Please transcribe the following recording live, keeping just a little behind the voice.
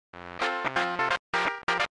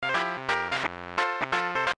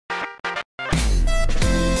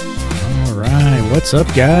What's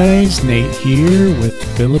up, guys? Nate here with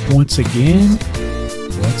Philip once again.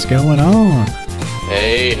 What's going on?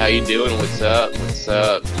 Hey, how you doing? What's up?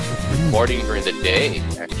 Recording during the day,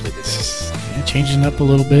 actually. Yeah, changing up a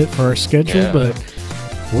little bit for our schedule, but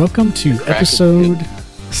welcome to episode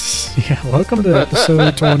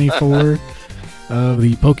 24 of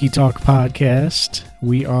the PokeTalk podcast.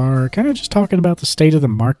 We are kind of just talking about the state of the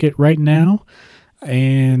market right now,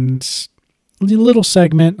 and a little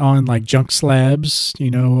segment on like junk slabs.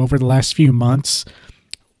 You know, over the last few months,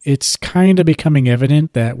 it's kind of becoming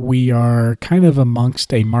evident that we are kind of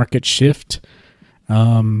amongst a market shift.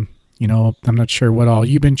 You know, I'm not sure what all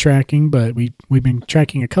you've been tracking, but we've been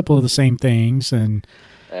tracking a couple of the same things. And,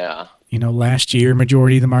 you know, last year,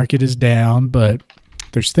 majority of the market is down, but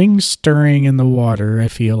there's things stirring in the water, I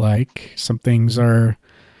feel like. Some things are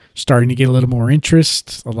starting to get a little more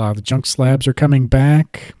interest. A lot of the junk slabs are coming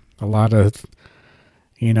back. A lot of,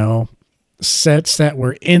 you know, sets that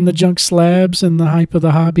were in the junk slabs and the hype of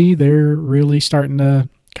the hobby, they're really starting to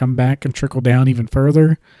come back and trickle down even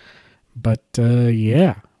further. But,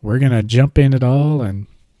 yeah, we're going to jump in it all and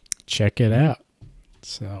check it out.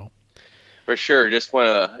 So, for sure. Just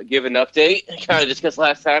want to give an update. Kind of just because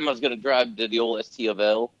last time I was going to drive to the old ST of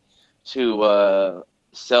L to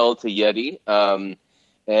sell to Yeti.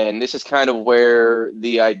 And this is kind of where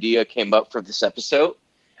the idea came up for this episode.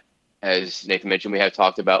 As Nathan mentioned, we have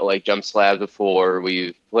talked about like junk slabs before.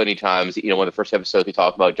 We've plenty of times, you know, one of the first episodes we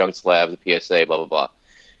talked about junk slabs, the PSA, blah, blah,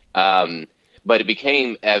 blah. But it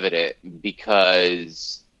became evident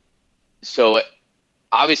because, so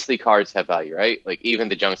obviously cards have value, right? Like even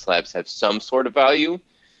the junk slabs have some sort of value,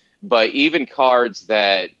 but even cards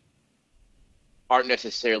that aren't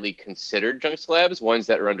necessarily considered junk slabs, ones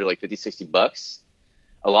that are under like 50, 60 bucks,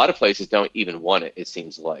 a lot of places don't even want it, it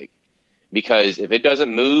seems like. Because if it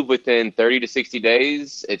doesn't move within 30 to 60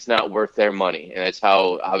 days, it's not worth their money. And that's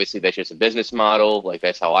how, obviously, that's just a business model. Like,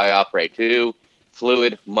 that's how I operate, too.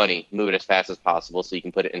 Fluid money, move it as fast as possible so you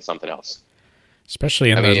can put it in something else.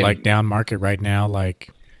 Especially in the like down market right now,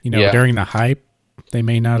 like, you know, during the hype, they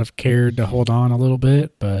may not have cared to hold on a little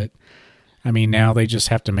bit, but I mean, now they just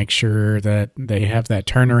have to make sure that they have that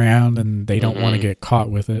turnaround and they don't want to get caught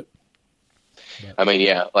with it. But, I mean,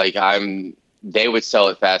 yeah, like they would sell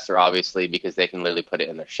it faster, obviously, because they can literally put it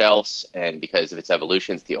in their shelves, and because of its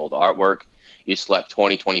evolutions, the old artwork, you slap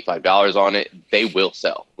 $20, $25 on it, they will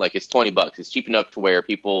sell. Like, it's $20. It's cheap enough to where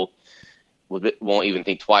people won't even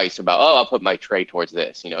think twice about, oh, I'll put my trade towards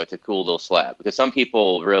this. You know, it's a cool little slab. Because some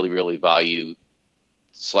people really, really value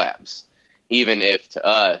slabs. Even if to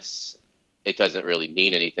us, it doesn't really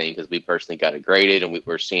mean anything because we personally got it graded and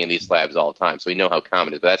we're seeing these slabs all the time. So we know how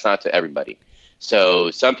common it is, but that's not to everybody.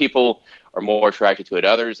 So some people are more attracted to it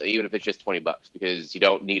others, even if it's just $20, because you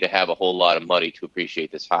don't need to have a whole lot of money to appreciate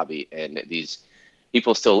this hobby. And these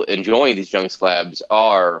people still enjoying these junk slabs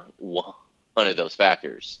are one of those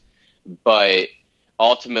factors. But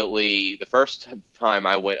ultimately, the first time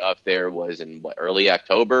I went up there was in early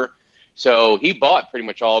October. So he bought pretty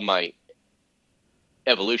much all my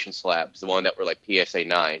evolution slabs, the one that were like PSA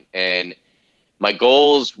 9. And my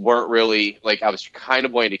goals weren't really, like, I was kind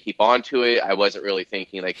of wanting to keep on to it. I wasn't really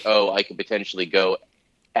thinking, like, oh, I could potentially go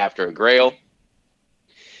after a grail.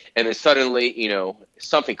 And then suddenly, you know,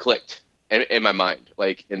 something clicked in my mind,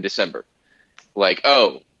 like, in December. Like,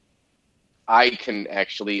 oh, I can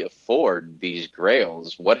actually afford these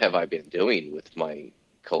grails. What have I been doing with my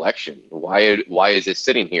collection? Why is this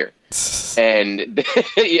sitting here? And,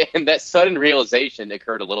 and that sudden realization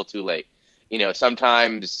occurred a little too late. You know,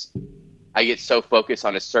 sometimes I get so focused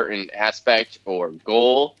on a certain aspect or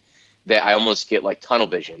goal that I almost get like tunnel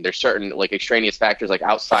vision. There's certain like extraneous factors like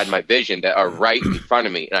outside my vision that are right in front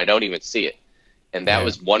of me and I don't even see it. And that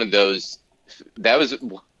was one of those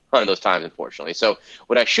times, unfortunately. So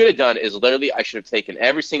what I should have done is literally I should have taken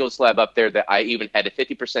every single slab up there that I even had a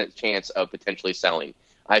 50% chance of potentially selling.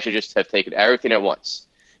 I should just have taken everything at once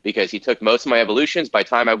because he took most of my evolutions. By the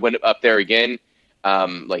time I went up there again,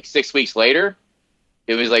 like 6 weeks later,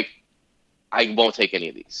 it was like, I won't take any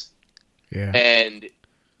of these. Yeah. And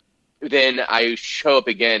then I show up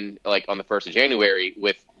again, like on the 1st of January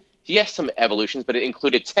with, yes, some evolutions, but it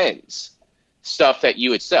included 10s, stuff that you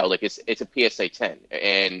would sell. Like it's a PSA 10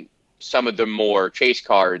 and some of the more chase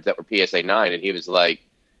cards that were PSA 9. And he was like,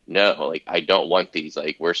 no, like I don't want these.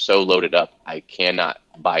 Like we're so loaded up. I cannot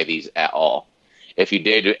buy these at all. If I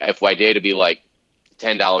did, it'd be like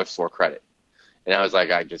 $10 for credit. And I was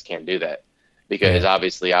like, I just can't do that. Because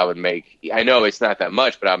obviously I would make, I know it's not that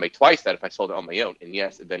much, but I'll make twice that if I sold it on my own. And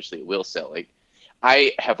yes, eventually it will sell. Like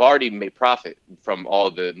I have already made profit from all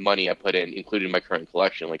the money I put in, including my current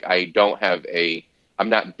collection. Like I'm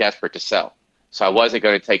not desperate to sell. So I wasn't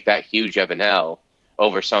going to take that huge of an L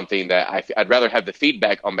over something that I'd rather have the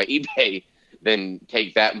feedback on my eBay than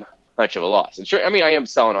take that much of a loss. And sure, I mean, I am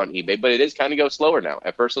selling on eBay, but it is kind of go slower now.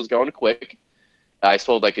 At first, it was going quick. I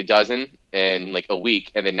sold like a dozen in like a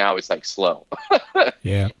week, and then now it's like slow.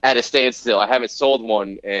 Yeah. At a standstill. I haven't sold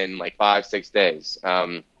one in like 5-6 days.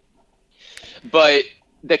 But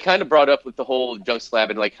that kind of brought up with the whole junk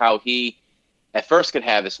slab and like how he at first could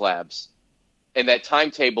have the slabs. And that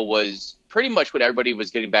timetable was pretty much what everybody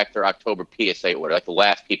was getting back their October PSA order, like the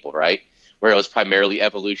last people, right? Where it was primarily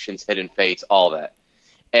evolutions, hidden fates, all that.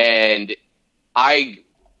 And I,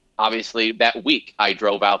 obviously, that week I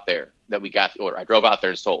drove out there that we got the order. I drove out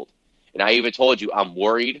there and sold. And I even told you I'm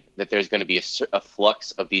worried that there's going to be a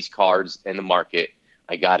flux of these cards in the market.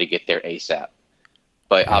 I got to get there ASAP.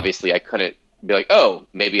 But obviously I couldn't be like, oh,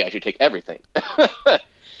 maybe I should take everything.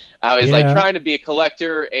 I was like trying to be a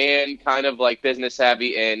collector and kind of like business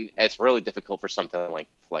savvy, and it's really difficult for something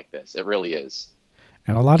like this. It really is.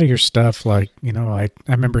 And a lot of your stuff, like, you know, I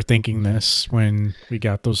remember thinking this when we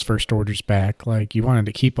got those first orders back, like you wanted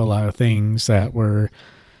to keep a lot of things that were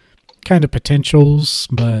kind of potentials,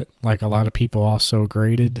 but like a lot of people also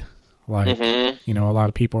graded. Like, you know, a lot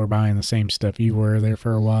of people were buying the same stuff you were there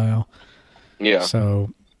for a while. Yeah.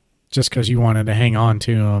 So just because you wanted to hang on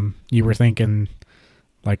to them, you were thinking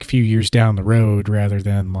like a few years down the road rather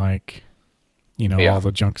than like, you know, all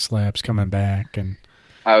the junk slabs coming back. And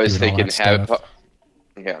I was thinking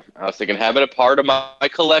having a part of my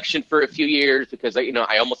collection for a few years because, you know,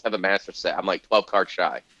 I almost have a master set. I'm like 12 cards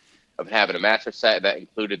shy of having a master set that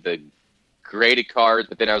included the graded cards.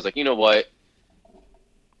 But then I was like, you know what?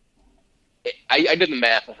 I did the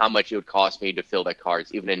math on how much it would cost me to fill that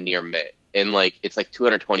cards, even in near mint. And like it's like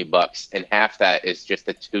 $220, and half that is just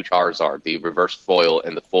the 2 Charizard, the reverse foil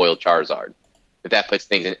and the foil Charizard. But that puts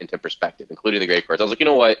things into perspective, including the graded cards. I was like, you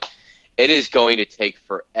know what? It is going to take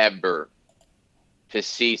forever to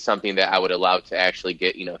see something that I would allow to actually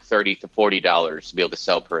get, you know, $30 to $40 to be able to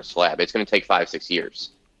sell per slab. It's going to take 5-6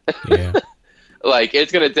 years. Yeah. Like,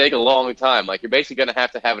 it's going to take a long time. Like, you're basically going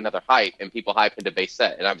to have another hype, and people hype into base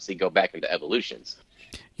set, and obviously go back into evolutions.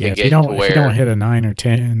 Yeah, if you don't hit a 9 or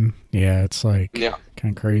 10, it's like kind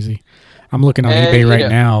of crazy. I'm looking on eBay right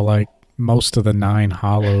now, like most of the 9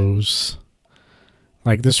 hollows,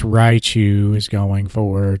 like this Raichu is going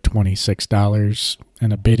for $26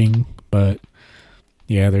 in a bidding, but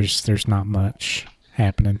yeah, there's not much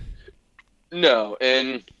happening. No,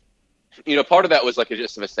 and you know, part of that was like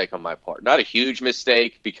just a mistake on my part. Not a huge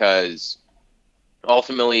mistake because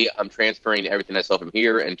ultimately I'm transferring everything I sell from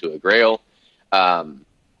here into a Grail.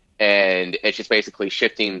 And it's just basically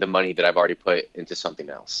shifting the money that I've already put into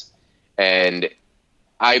something else. And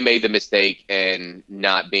I made the mistake in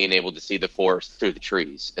not being able to see the forest through the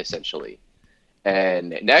trees, essentially.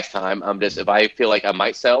 And next time, if I feel like I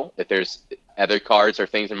might sell, if there's other cards or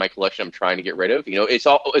things in my collection I'm trying to get rid of, you know, it's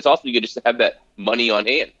also good just to have that money on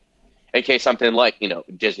hand in case something like, you know,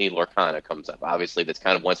 Disney Lorcana comes up. Obviously, that's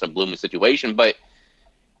kind of once in a blue situation, but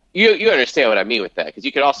you understand what I mean with that, because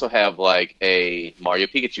you could also have like a Mario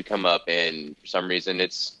Pikachu come up, and for some reason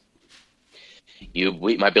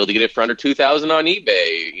we might be able to get it for under $2,000 on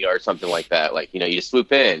eBay, you know, or something like that. Like, you know, you just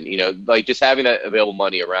swoop in, you know, like just having that available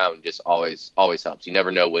money around just always helps. You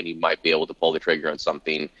never know when you might be able to pull the trigger on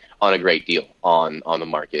something on a great deal on the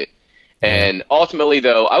market. And ultimately,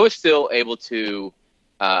 though, I was still able to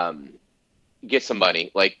get some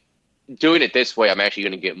money. Like doing it this way, I'm actually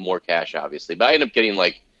going to get more cash, obviously, but I ended up getting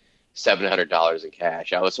like $700 in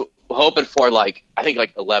cash. I was hoping for like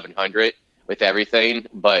 $1,100 with everything,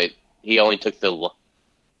 but he only took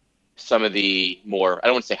some of the more, I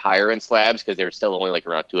don't want to say higher end slabs because they were still only like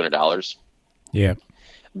around $200. Yeah,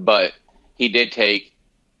 but he did take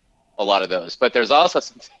a lot of those. But there's also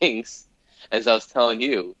some things, as I was telling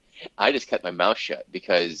you, I just kept my mouth shut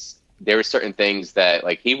because there were certain things that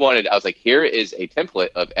like he wanted. I was like, here is a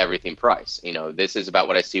template of everything price. You know, this is about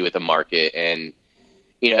what I see with the market, and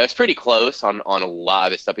you know, it's pretty close on a lot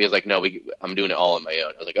of this stuff. He was like, no, I'm doing it all on my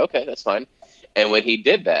own. I was like, okay, that's fine. And when he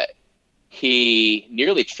did that, he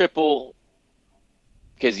nearly triple,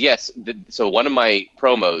 because so one of my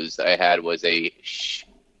promos that I had was a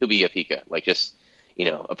Shibuya Pika, like just, you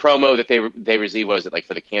know, a promo that they received, was it like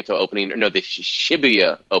for the Kanto opening, or no, the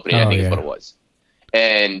Shibuya opening, I think is what it was.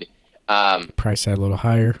 And price that a little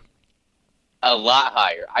higher. A lot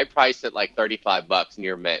higher. I priced it like $35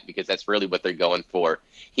 near mint because that's really what they're going for.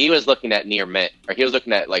 He was looking at near mint, or he was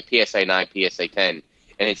looking at like PSA 9, PSA 10,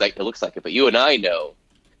 and it's like, it looks like it. But you and I know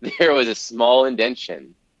there was a small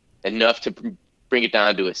indentation enough to bring it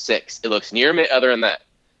down to a 6. It looks near mint other than that,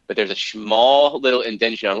 but there's a small little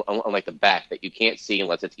indentation on like the back that you can't see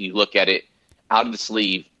unless you look at it out of the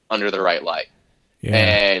sleeve under the right light. Yeah.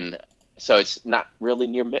 And so it's not really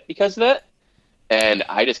near mint because of that. And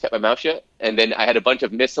I just kept my mouth shut. And then I had a bunch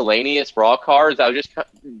of miscellaneous raw cards I was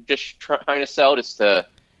just trying to sell just to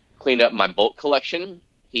clean up my bulk collection.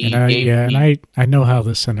 I know how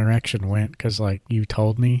this interaction went because like you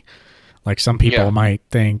told me, like some people might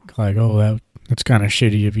think like, oh, that's kind of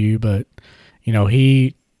shitty of you, but you know,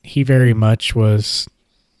 he very much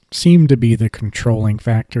seemed to be the controlling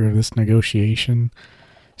factor of this negotiation.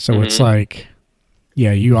 So it's like,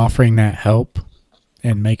 yeah, you offering that help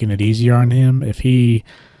and making it easier on him. If he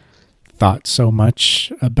thought so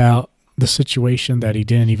much about the situation that he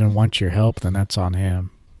didn't even want your help, then that's on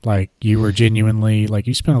him. Like you were genuinely, like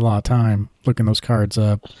you spent a lot of time looking those cards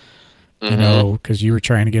up, you know, because you were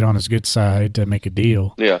trying to get on his good side to make a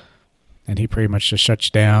deal. Yeah. And he pretty much just shut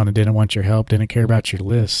you down and didn't want your help, didn't care about your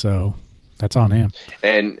list. So that's on him.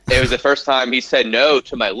 And it was the first time he said no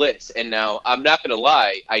to my list. And now I'm not going to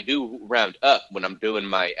lie, I do round up when I'm doing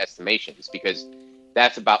my estimations because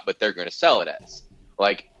that's about what they're going to sell it as.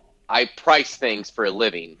 Like I price things for a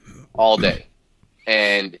living all day.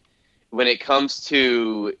 And when it comes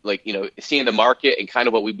to like, you know, seeing the market and kind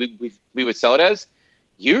of what we would sell it as,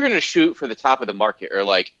 you're going to shoot for the top of the market or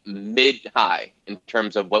like mid-high in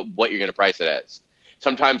terms of what you're going to price it as.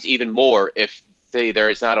 Sometimes even more if there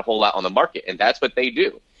is not a whole lot on the market, and that's what they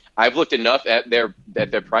do. I've looked enough at their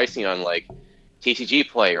pricing on like TCG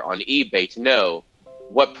Player on eBay to know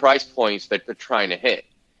what price points that they're trying to hit.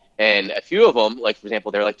 And a few of them, like for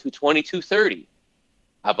example, they're like 220, 230.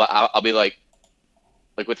 I'll be like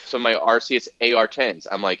with some of my RCS AR10s,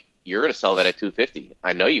 I'm like, you're going to sell that at 250.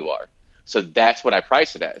 I know you are. So that's what I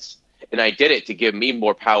price it as. And I did it to give me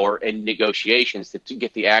more power in negotiations to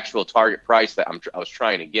get the actual target price that I was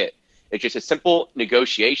trying to get. It's just a simple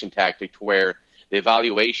negotiation tactic to where the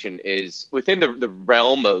evaluation is within the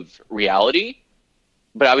realm of reality.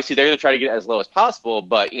 But obviously they're going to try to get it as low as possible.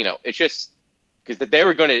 But, you know, it's just because they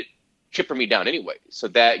were going to chipper me down anyway. So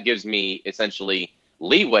that gives me essentially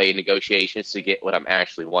leeway in negotiations to get what I'm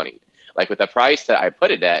actually wanting. Like with the price that I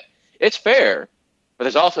put it at, it's fair. But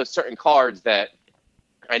there's also certain cards that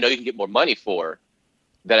I know you can get more money for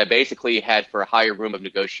that I basically had for a higher room of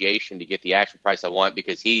negotiation to get the actual price I want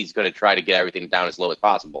because he's going to try to get everything down as low as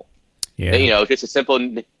possible. Yeah. And, you know, just a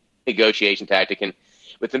simple negotiation tactic. And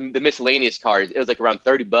with the miscellaneous cards, it was like around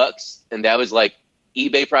 $30, and that was like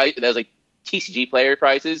eBay price. That was like TCG Player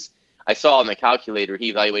prices. I saw on the calculator he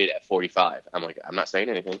evaluated at 45. I'm like, I'm not saying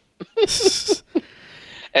anything.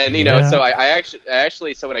 And you know, so I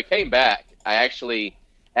actually, so when I came back,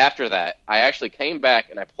 after that, I actually came back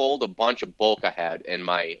and I pulled a bunch of bulk I had in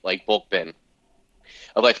my like bulk bin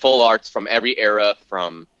of like full arts from every era,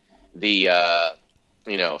 from the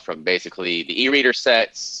you know, from basically the e-reader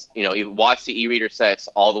sets, you know, watch the e-reader sets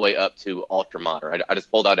all the way up to Ultra Modern. I just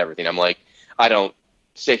pulled out everything. I'm like, I don't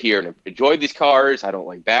sit here and enjoy these cards. I don't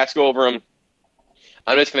like bask over them.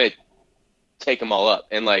 I'm just gonna take them all up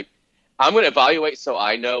and like. I'm going to evaluate so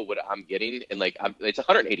I know what I'm getting, and like it's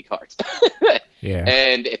 180 cards. Yeah.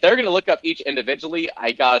 And if they're going to look up each individually,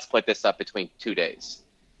 I got to split this up between 2 days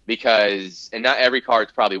and not every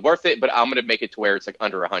card's probably worth it, but I'm going to make it to where it's like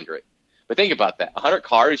under 100. But think about that. 100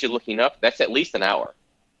 cards you're looking up, that's at least an hour.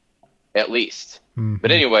 At least. Mm-hmm.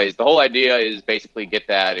 But anyways, the whole idea is basically get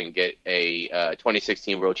that and get a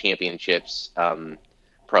 2016 World Championships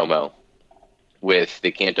promo with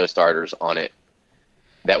the Kanto starters on it.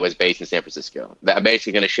 That was based in San Francisco. That I'm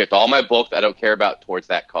basically going to shift all my bulk that I don't care about towards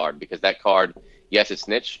that card because that card, yes, it's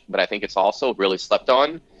niche, but I think it's also really slept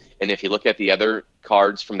on. And if you look at the other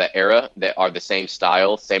cards from that era that are the same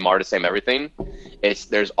style, same artist, same everything,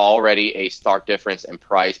 there's already a stark difference in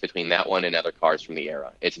price between that one and other cards from the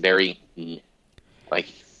era. It's very like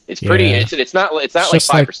it's pretty. Yeah. It's not like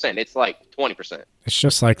 5%. It's like 20%. It's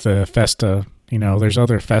just like the Festa. You know, there's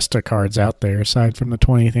other Festa cards out there aside from the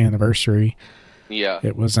 20th anniversary. Yeah.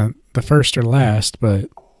 It wasn't the first or last, but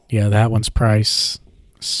yeah, that one's price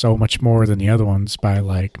so much more than the other ones by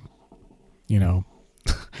like, you know,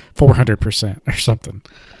 400% or something.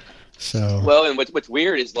 So well, and what's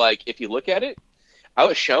weird is like if you look at it, I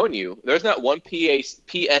was showing you there's not one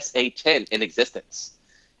PSA 10 in existence.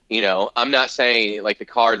 You know, I'm not saying like the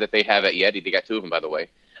card that they have at Yeti, they got 2 of them by the way.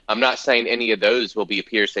 I'm not saying any of those will be a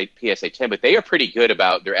PSA 10, but they are pretty good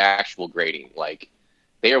about their actual grading. Like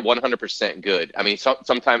they are 100% good. I mean,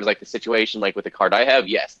 sometimes like the situation, like with the card I have,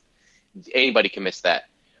 yes, anybody can miss that.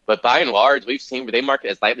 But by and large, we've seen where they mark it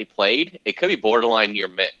as lightly played. It could be borderline near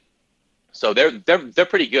mint. So they're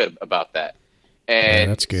pretty good about that. And yeah,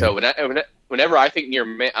 that's good. So whenever I think near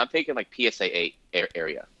mint, I'm thinking like PSA 8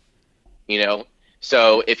 area. You know,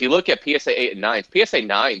 So if you look at PSA 8 and 9s, PSA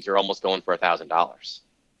 9s are almost going for $1,000.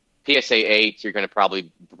 PSA 8, you're going to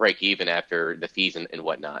probably break even after the fees and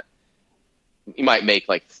whatnot. You might make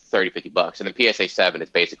like 30, $50. And then PSA 7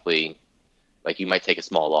 is basically like you might take a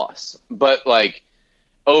small loss. But like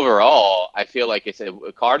overall, I feel like it's a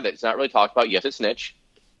card that's not really talked about. Yes, it's niche,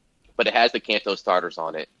 but it has the Kanto starters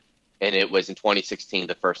on it. And it was in 2016,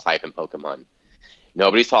 the first hype in Pokemon.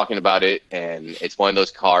 Nobody's talking about it, and it's one of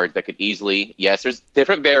those cards that could easily. Yes, there's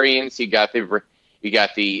different variants. You got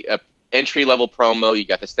the entry level promo, you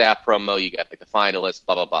got the staff promo, you got like the finalists,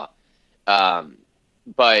 blah blah blah.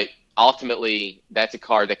 But ultimately, that's a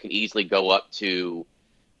card that can easily go up to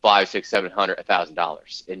 $500, $600, $700,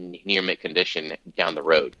 $1,000 in near mint condition down the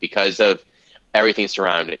road because of everything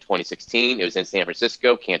surrounding it. 2016, it was in San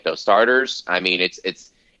Francisco, Kanto starters. I mean,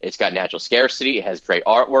 it's got natural scarcity. It has great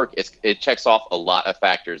artwork. It checks off a lot of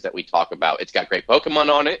factors that we talk about. It's got great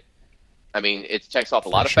Pokemon on it. I mean, it checks off a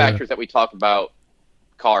lot of factors that we talk about.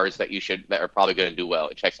 Cards that are probably going to do well.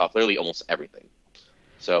 It checks off literally almost everything.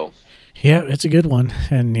 So, yeah, it's a good one,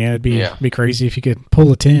 and yeah, it'd be crazy if you could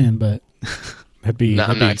pull a 10, but that'd be. No,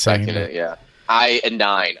 I'm not insane, expecting it. Yeah, a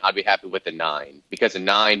 9. I'd be happy with a 9 because a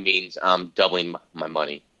 9 means I'm doubling my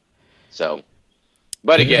money. So.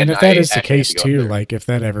 But again, and if that is the case too, like if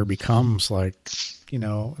that ever becomes like,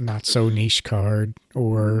 not so niche card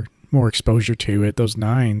or more exposure to it, those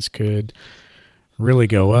 9s could really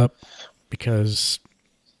go up because,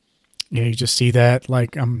 you just see that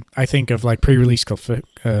like, I think of like pre-release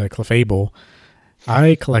Clefable.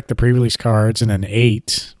 I collect the pre-release cards in an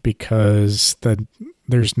 8 because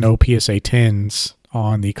there's no PSA 10s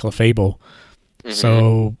on the Clefable. Mm-hmm.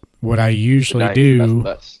 So what I usually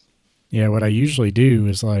do... Yeah, what I usually do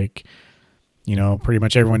is like, pretty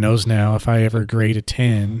much everyone knows now if I ever grade a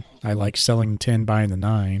 10, I like selling 10, buying the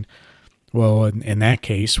 9. Well, in that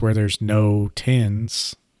case where there's no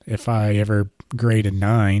 10s, if I ever grade a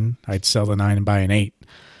 9, I'd sell the 9 and buy an 8.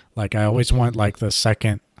 Like I always want like the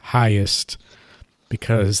second highest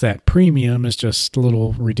because that premium is just a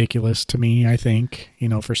little ridiculous to me, I think,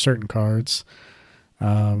 for certain cards.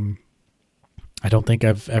 I don't think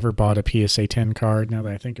I've ever bought a PSA 10 card now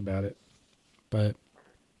that I think about it. But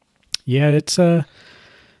yeah, it's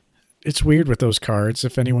weird with those cards.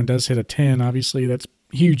 If anyone does hit a 10, obviously that's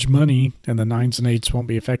huge money, and the 9s and 8s won't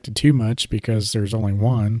be affected too much because there's only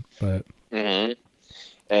one. But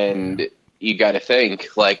and you got to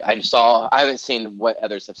think like I haven't seen what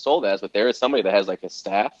others have sold as, but there is somebody that has like a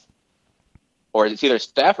staff, or it's either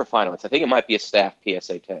staff or finalists. I think it might be a staff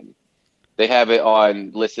PSA 10. They have it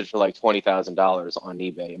listed for like $20,000 on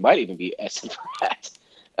eBay. It might even be S for that.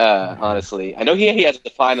 Honestly, I know he has the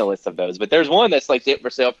finalists of those, but there's one that's like for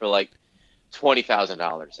sale for like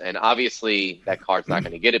 $20,000, and obviously that card's not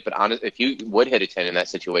going to get it. But if you would hit a 10 in that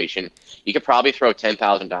situation, you could probably throw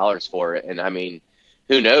 $10,000 for it, and I mean,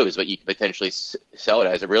 who knows what you could potentially sell it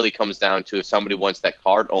as. It really comes down to if somebody wants that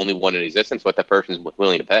card, only one in existence, what that person's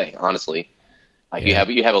willing to pay. Honestly, like you have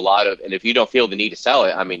a lot of, and if you don't feel the need to sell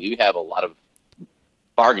it, I mean, you have a lot of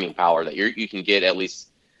bargaining power that you can get at least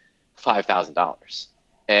 $5,000.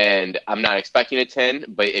 And I'm not expecting a 10,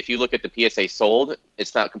 but if you look at the PSA sold,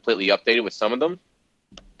 it's not completely updated with some of them.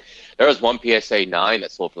 There was one PSA 9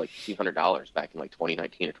 that sold for like $200 back in like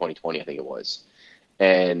 2019 or 2020, I think it was.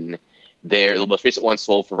 And the most recent one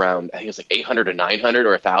sold for around, I think it was like 800 or 900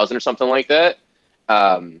 or 1,000 or something like that.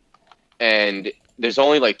 And there's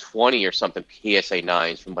only like 20 or something PSA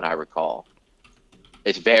 9s from what I recall.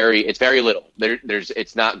 It's very little.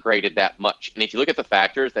 It's not graded that much. And if you look at the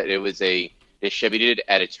factors that it was distributed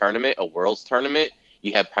at a tournament, a Worlds tournament,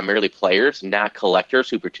 you have primarily players, not collectors,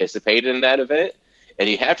 who participated in that event. And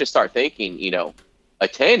you have to start thinking, a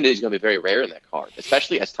 10 is going to be very rare in that card,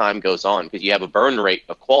 especially as time goes on, because you have a burn rate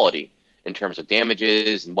of quality in terms of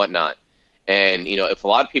damages and whatnot. And, if a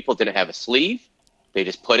lot of people didn't have a sleeve, they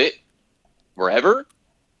just put it wherever.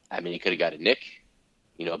 I mean, you could have got a nick,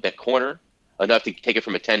 a bet corner, enough to take it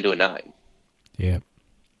from a 10 to a 9. Yeah.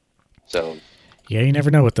 So... yeah, you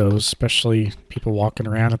never know with those, especially people walking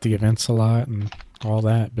around at the events a lot and all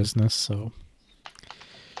that business. So,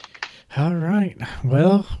 all right.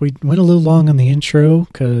 Well, we went a little long on the intro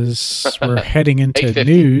because we're heading into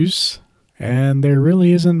news, and there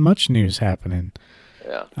really isn't much news happening.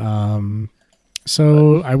 Yeah.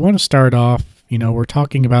 So I want to start off, we're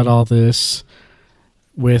talking about all this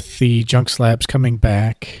with the junk slabs coming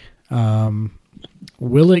back.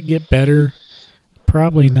 Will it get better?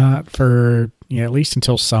 Probably not for... at least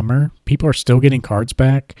until summer. People are still getting cards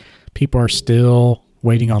back. People are still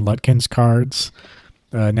waiting on Lutkin's cards,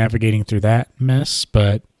 navigating through that mess,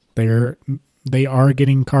 but they are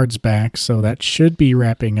getting cards back, so that should be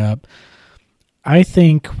wrapping up. I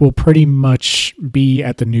think we'll pretty much be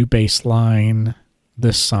at the new baseline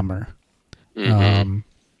this summer. Mm-hmm.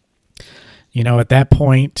 At that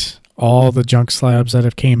point, all the junk slabs that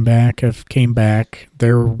have came back.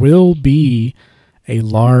 There will be a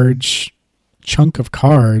large chunk of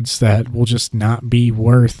cards that will just not be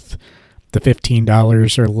worth the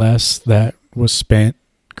 $15 or less that was spent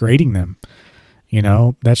grading them.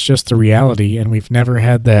 That's just the reality, and we've never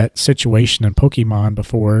had that situation in Pokemon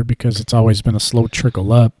before because it's always been a slow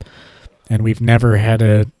trickle up, and we've never had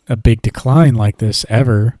a big decline like this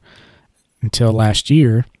ever until last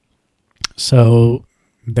year. So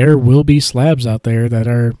there will be slabs out there that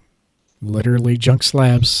are literally junk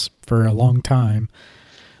slabs for a long time,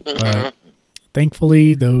 but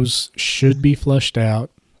thankfully those should be flushed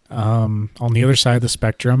out. On the other side of the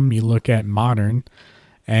spectrum, you look at Modern,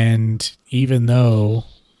 and even though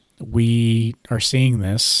we are seeing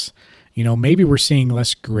this, maybe we're seeing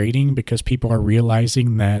less grading because people are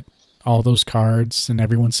realizing that all those cards and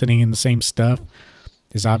everyone sitting in the same stuff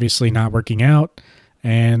is obviously not working out,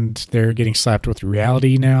 and they're getting slapped with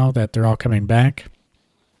reality now that they're all coming back.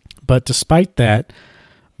 But despite that,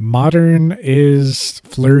 Modern is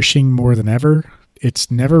flourishing more than ever. It's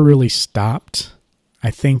never really stopped. I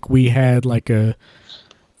think we had like a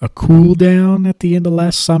cool down at the end of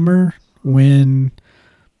last summer when,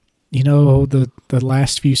 the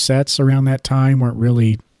last few sets around that time weren't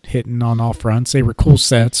really hitting on all fronts. They were cool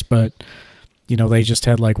sets, but, they just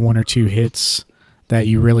had like one or two hits that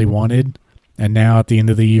you really wanted. And now at the end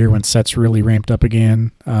of the year when sets really ramped up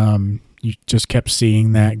again, you just kept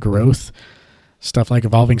seeing that growth. Stuff like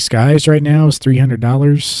Evolving Skies right now is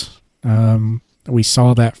 $300. We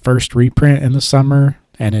saw that first reprint in the summer,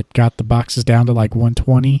 and it got the boxes down to like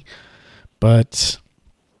 $120, but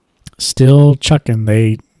still chucking.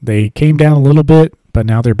 They came down a little bit, but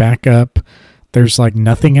now they're back up. There's like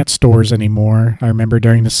nothing at stores anymore. I remember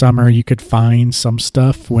during the summer you could find some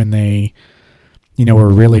stuff when they, were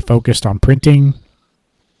really focused on printing.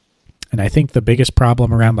 And I think the biggest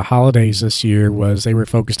problem around the holidays this year was they were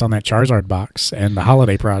focused on that Charizard box and the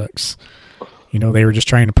holiday products. They were just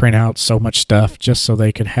trying to print out so much stuff just so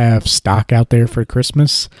they could have stock out there for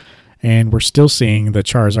Christmas. And we're still seeing the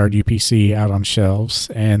Charizard UPC out on shelves,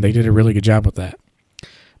 and they did a really good job with that.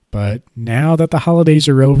 But now that the holidays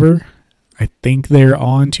are over, I think they're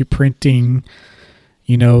on to printing,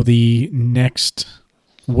 the next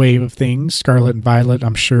wave of things. Scarlet and Violet,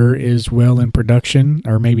 I'm sure, is well in production,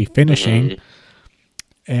 or maybe finishing.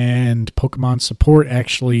 Mm-hmm. And Pokemon Support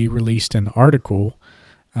actually released an article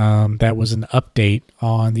that was an update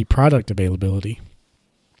on the product availability.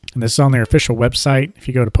 And this is on their official website. If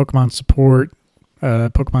you go to Pokemon Support,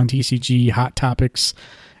 Pokemon TCG, Hot Topics,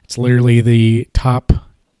 it's literally the top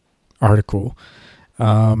article.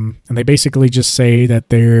 And they basically just say that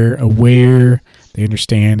they're aware, they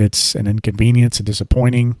understand it's an inconvenience and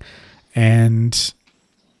disappointing. And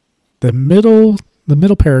the middle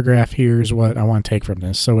paragraph here is what I want to take from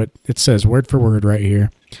this. So it says word for word right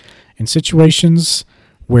here. In situations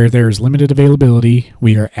where there is limited availability,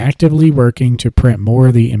 we are actively working to print more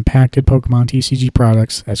of the impacted Pokemon TCG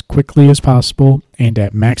products as quickly as possible and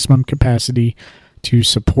at maximum capacity to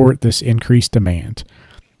support this increased demand.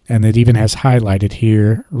 And it even has highlighted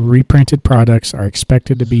here, reprinted products are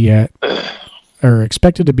expected to be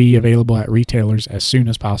available at retailers as soon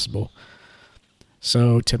as possible.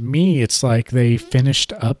 So to me, it's like they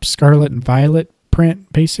finished up Scarlet and Violet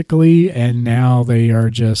print basically, and now they are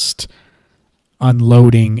just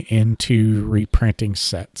unloading into reprinting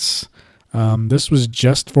sets. This was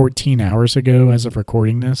just 14 hours ago as of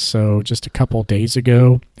recording this, so just a couple days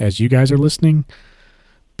ago as you guys are listening.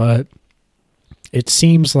 But it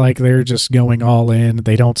seems like they're just going all in.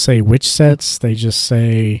 They don't say which sets, they just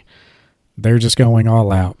say they're just going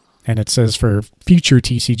all out. And it says for future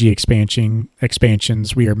TCG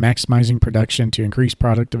expansions, we are maximizing production to increase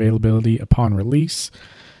product availability upon release,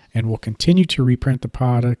 and will continue to reprint the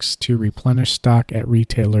products to replenish stock at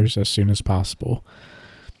retailers as soon as possible.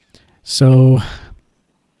 So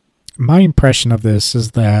my impression of this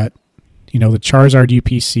is that, the Charizard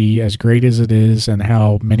UPC, as great as it is and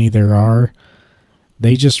how many there are,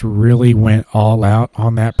 they just really went all out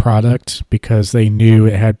on that product because they knew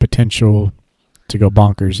it had potential to go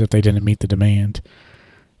bonkers if they didn't meet the demand.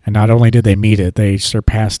 And not only did they meet it, they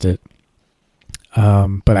surpassed it.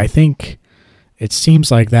 But I think it seems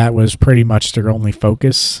like that was pretty much their only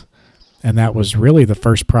focus, and that was really the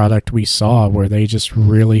first product we saw where they just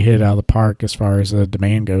really hit it out of the park as far as the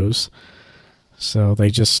demand goes. So they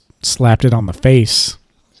just slapped it on the face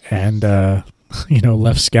and,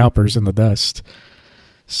 left scalpers in the dust.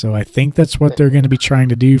 So I think that's what they're going to be trying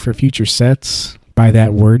to do for future sets by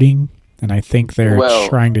that wording. And I think they're Well,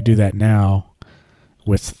 trying to do that now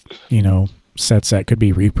with, sets that could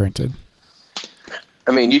be reprinted.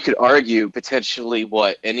 I mean, you could argue potentially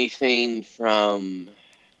anything from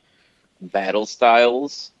battle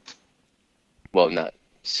styles. Well, not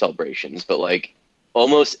celebrations, but like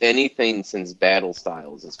almost anything since battle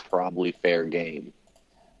styles is probably fair game.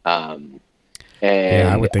 Um, Yeah,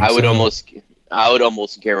 I and would think so. I would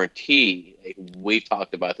almost guarantee. Like, we've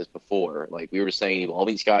talked about this before. Like we were saying, all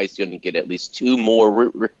these guys going to get at least 2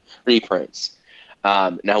 more reprints.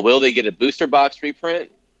 Now, will they get a booster box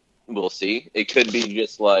reprint? We'll see. It could be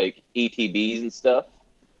just like ETBs and stuff,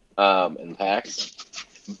 and packs.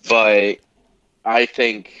 But I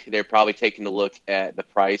think they're probably taking a look at the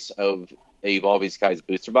price of a Evolving Skies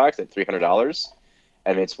booster box at $300,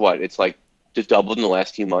 and it's like just doubled in the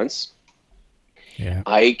last few months. Yeah.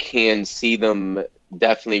 I can see them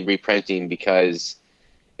definitely reprinting, because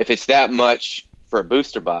if it's that much for a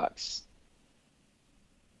booster box,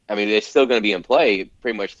 I mean, it's still going to be in play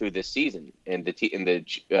pretty much through this season in the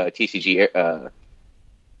TCG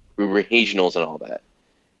regionals and all that.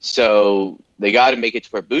 So they got to make it to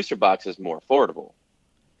where booster box is more affordable.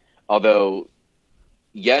 Although,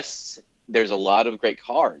 yes, there's a lot of great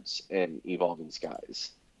cards in Evolving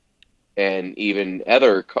Skies, and even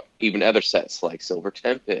other sets like Silver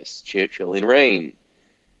Tempest, Chilling Rain.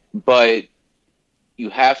 But you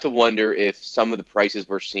have to wonder if some of the prices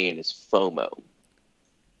we're seeing is FOMO.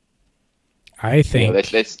 I think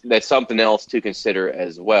That's something else to consider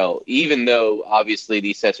as well. Even though obviously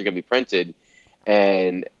these sets are going to be printed,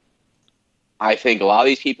 and I think a lot of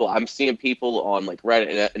these people, I'm seeing people on like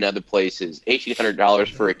Reddit and other places, $1,800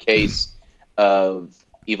 for a case of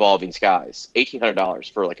Evolving Skies,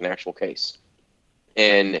 $1,800 for like an actual case.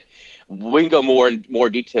 And we can go more in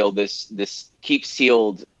more detail. This keep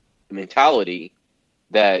sealed mentality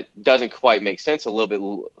that doesn't quite make sense a little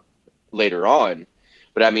bit later on.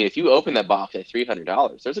 But I mean, if you open that box at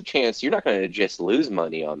 $300, there's a chance you're not going to just lose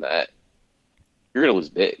money on that. You're going to lose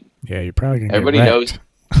big. Yeah, you're probably going to Everybody get knows.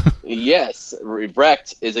 wrecked. Yes,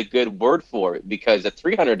 wrecked is a good word for it, because at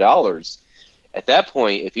 $300, at that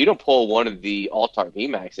point, if you don't pull one of the All-Star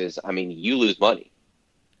VMAXs, I mean, you lose money.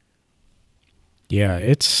 Yeah,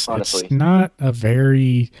 it's Honestly. not a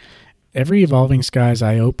very every Evolving Skies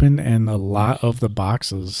I open, and a lot of the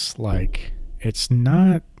boxes, like, it's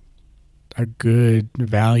not a good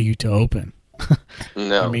value to open. I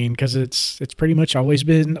No. mean, because it's pretty much always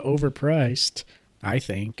been overpriced, I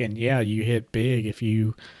think. And yeah, you hit big if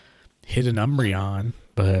you hit an Umbreon,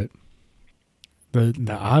 but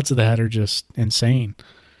the odds of that are just insane.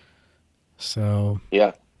 So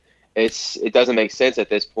Yeah. It doesn't make sense at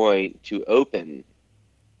this point to open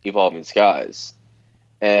Evolving Skies.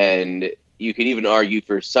 And you could even argue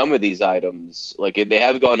for some of these items, like they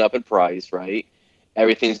have gone up in price, right?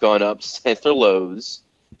 Everything's gone up since their lows,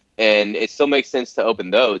 and it still makes sense to open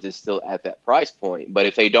those. It's still at that price point. But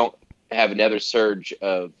if they don't have another surge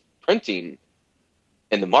of printing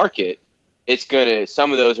in the market,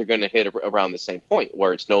 some of those are gonna hit around the same point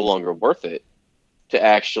where it's no longer worth it to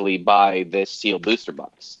actually buy this sealed booster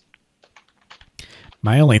box.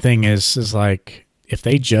 my only thing is like, if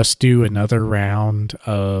they just do another round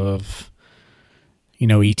of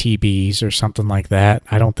ETBs or something like that,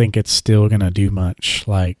 I don't think it's still going to do much.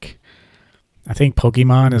 Like, I think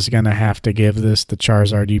Pokemon is going to have to give this the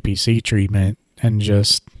Charizard UPC treatment and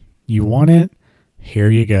just, you want it? Here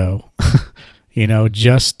you go.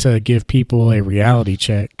 Just to give people a reality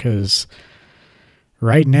check, because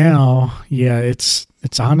right now, yeah, it's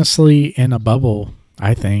honestly in a bubble,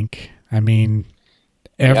 I think. I mean,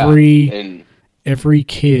 Yeah, every and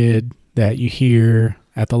kid that you hear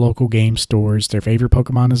at the local game stores, their favorite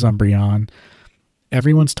Pokemon is Umbreon.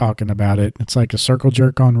 Everyone's talking about it. It's like a circle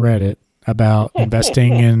jerk on Reddit about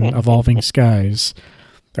investing in Evolving Skies.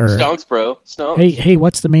 Or, Stonks, bro. Stonks. hey,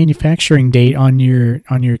 what's the manufacturing date on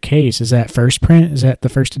your case? Is that first print? Is that the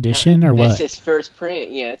first edition, or It's what? his first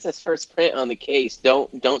print. Yeah, it's his first print on the case.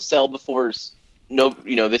 Don't sell before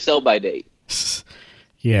the sell by date.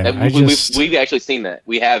 Yeah, And I just we've actually seen that.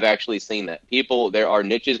 We have actually seen that. There are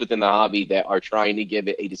niches within the hobby that are trying to give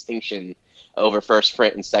it a distinction over first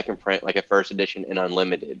print and second print, like a first edition and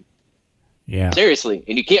unlimited. yeah. Seriously,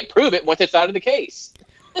 and you can't prove it once it's out of the case.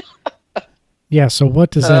 Yeah, so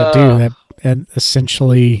what does that do? That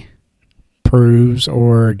essentially proves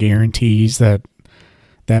or guarantees that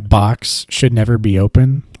box should never be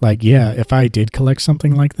open. Like, yeah, if I did collect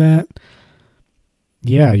something like that,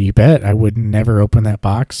 yeah, you bet I would never open that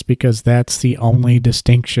box, because that's the only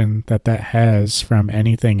distinction that has from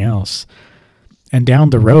anything else. And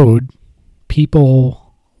down the road,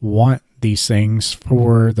 people want these things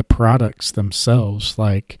for the products themselves.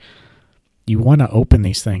 Like, you want to open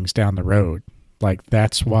these things down the road. Like,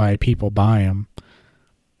 that's why people buy them.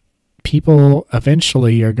 People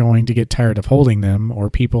eventually are going to get tired of holding them, or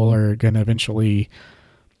people are going to eventually,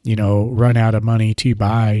 run out of money to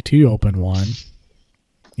open one.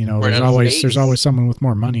 Run There's out of always space. someone with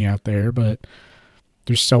more money out there, but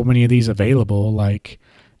there's so many of these available. Like,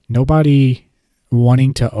 nobody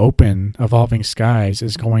wanting to open Evolving Skies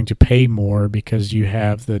is going to pay more because you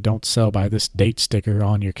have the "Don't sell by this date" sticker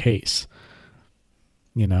on your case.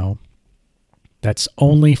 That's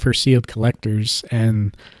only for sealed collectors,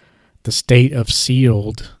 and the state of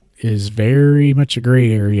sealed is very much a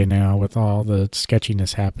gray area now with all the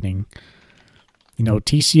sketchiness happening.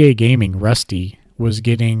 TCA Gaming, Rusty, was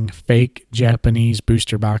getting fake Japanese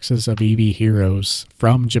booster boxes of EV Heroes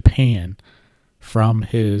from Japan, from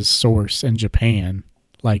his source in Japan,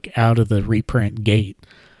 like out of the reprint gate.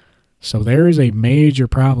 So there is a major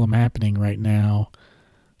problem happening right now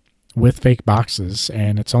with fake boxes,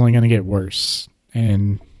 and it's only going to get worse.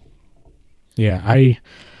 And yeah,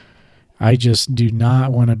 I just do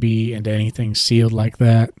not want to be into anything sealed like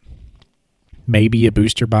that. Maybe a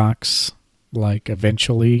booster box, like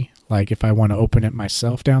eventually, like if I want to open it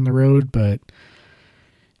myself down the road. But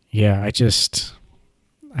yeah, I just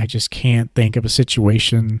can't think of a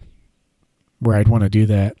situation where I'd want to do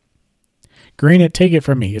that. Granted, take it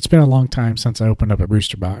from me, it's been a long time since I opened up a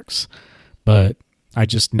booster box, but I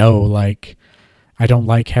just know, like, I don't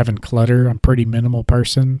like having clutter. I'm a pretty minimal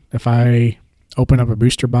person. If I open up a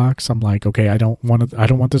booster box, I'm like, okay, I don't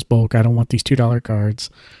want this bulk. I don't want these $2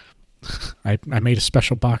 cards. I made a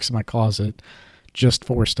special box in my closet just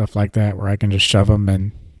for stuff like that, where I can just shove them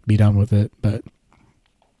and be done with it. But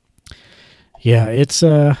yeah, it's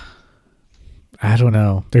I don't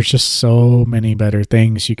know. There's just so many better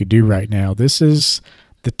things you could do right now. This is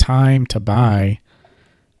the time to buy.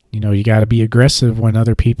 You got to be aggressive when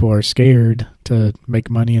other people are scared to make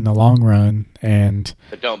money in the long run. And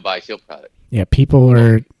But don't buy sealed product. yeah, people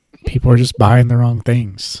are just buying the wrong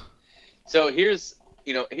things. So here's,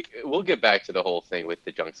 we'll get back to the whole thing with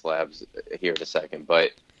the junk slabs here in a second,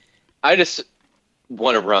 but I just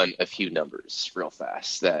want to run a few numbers real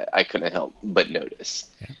fast that I couldn't help but notice.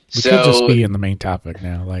 Yeah. We could just So, be in the main topic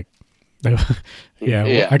now. Like, yeah,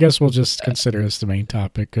 well, I guess we'll just consider this the main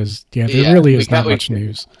topic because, there really is not much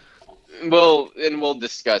news. Well, and we'll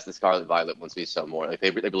discuss the Scarlet Violet once we sell more. Like,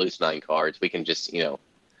 they released 9 cards. We can just,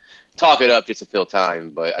 talk it up just to fill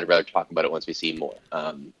time, but I'd rather talk about it once we see more.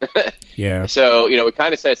 Yeah. So, we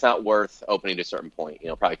kind of said it's not worth opening to a certain point.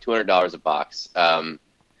 Probably $200 a box.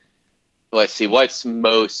 Let's see, what's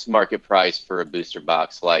most market price for a booster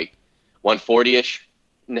box? Like 140-ish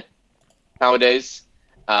nowadays.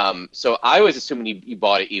 So I was assuming you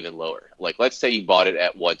bought it even lower. Like, let's say you bought it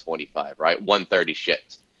at 125, right? 130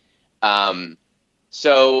 shipped.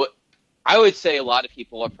 So I would say a lot of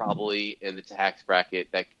people are probably in the tax bracket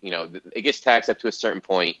that, it gets taxed up to a certain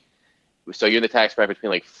point. So you're in the tax bracket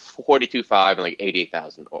between like 42.5 and like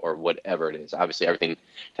 88,000 or whatever it is. Obviously, everything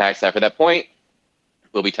taxed after that point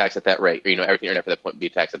will be taxed at that rate. Or, everything earned after that point will be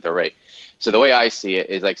taxed at that rate. So the way I see it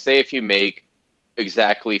is, like, say if you make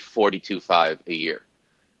exactly 42.5 a year.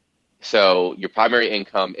 So your primary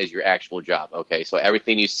income is your actual job. Okay, so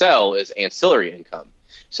everything you sell is ancillary income.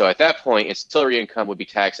 So at that point, ancillary income would be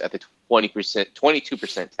taxed at the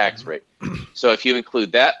 22% tax rate. So if you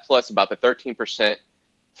include that plus about the 13%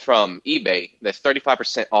 from eBay, that's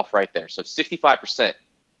 35% off right there. So 65%,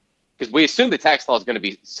 because we assume the tax law is going to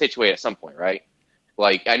be situated at some point, right?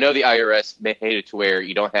 Like, I know the IRS made it to where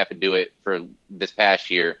you don't have to do it for this past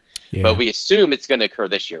year, but we assume it's going to occur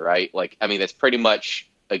this year, right? Like, I mean, that's pretty much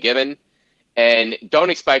a given. And don't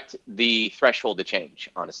expect the threshold to change,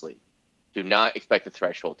 honestly. Do not expect the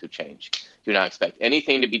threshold to change. Do not expect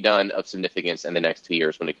anything to be done of significance in the next 2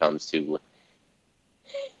 years when it comes to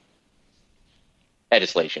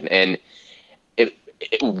legislation. And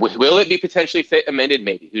will it be potentially amended?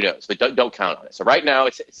 Maybe. Who knows? But don't count on it. So right now,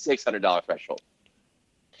 it's a $600 threshold.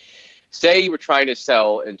 Say you were trying to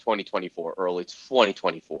sell in 2024, early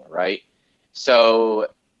 2024, right? So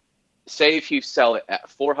say if you sell it at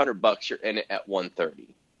 $400, you're in it at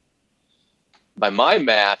 130. By my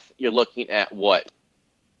math, you're looking at what?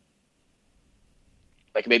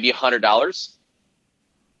 Like maybe $100,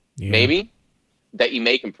 maybe, that you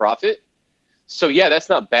make in profit. So yeah, that's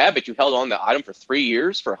not bad. But you held on the item for 3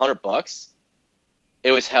 years for $100.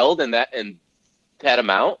 It was held in that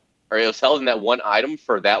amount, or it was held in that one item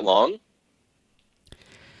for that long.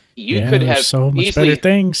 You could have so much better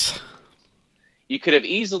things. You could have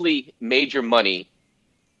easily made your money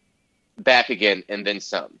back again and then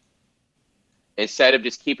some, instead of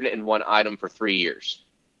just keeping it in one item for 3 years.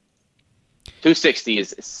 260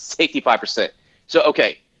 is 65%. So,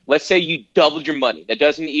 okay, let's say you doubled your money. That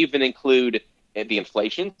doesn't even include the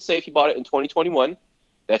inflation. Say if you bought it in 2021,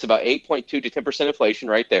 that's about 8.2 to 10% inflation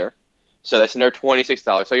right there. So that's another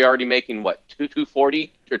 $26. So you're already making what,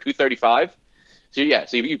 240 or 235? So yeah,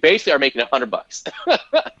 so you basically are making $100.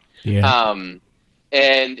 Yeah.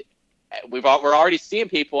 And we're already seeing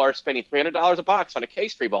people are spending $300 a box on a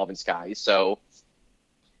case for Evolving Skies. So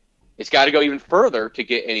it's got to go even further to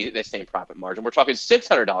get the same profit margin. We're talking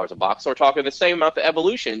 $600 a box. So we're talking the same amount of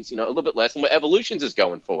Evolutions, a little bit less than what Evolutions is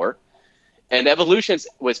going for. And Evolutions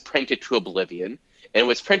was printed to oblivion and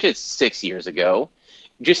was printed 6 years ago.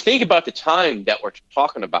 Just think about the time that we're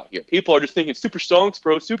talking about here. People are just thinking super stonks,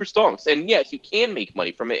 bro, super stonks. And yes, you can make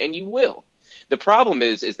money from it, and you will. The problem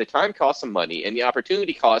is the time cost of money and the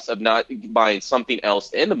opportunity cost of not buying something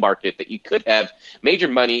else in the market that you could have made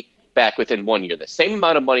your money back within 1 year. The same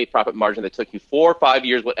amount of money profit margin that took you 4 or 5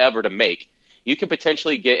 years, whatever, to make, you can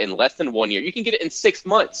potentially get in less than 1 year. You can get it in 6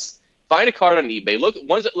 months. Find a card on eBay, look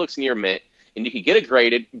ones that looks near mint, and you can get it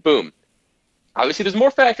graded. Boom. Obviously, there's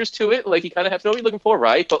more factors to it. Like, you kind of have to know what you're looking for,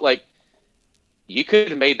 right? But, like, you could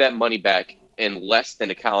have made that money back in less than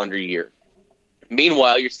a calendar year.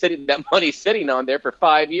 Meanwhile, that money's sitting on there for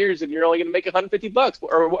 5 years, and you're only going to make $150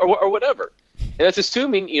 or whatever. And that's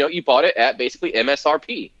assuming, you bought it at basically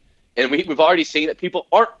MSRP. And we've already seen that people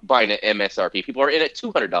aren't buying at MSRP. People are in at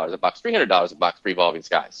 $200 a box, $300 a box for Evolving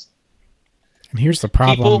Skies. And here's the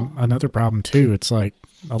problem. Another problem, too. It's like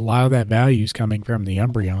a lot of that value is coming from the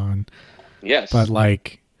Umbreon. Yes. But,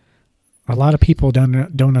 like, a lot of people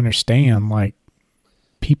don't understand, like,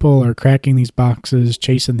 people are cracking these boxes,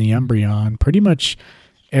 chasing the Umbreon. Pretty much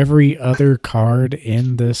every other card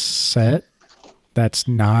in this set that's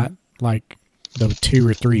not, like, the 2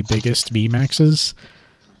 or 3 biggest VMAXs,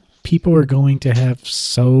 people are going to have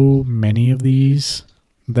so many of these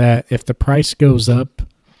that if the price goes up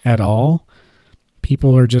at all,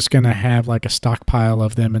 people are just going to have, like, a stockpile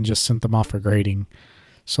of them and just send them off for grading.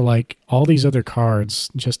 So, like, all these other cards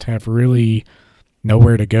just have really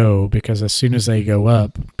nowhere to go because as soon as they go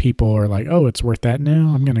up, people are like, oh, it's worth that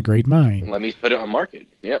now? I'm going to grade mine. Let me put it on market.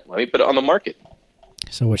 Yep, let me put it on the market.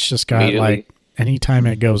 So it's just got, like, anytime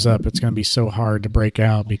it goes up, it's going to be so hard to break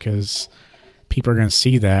out because people are going to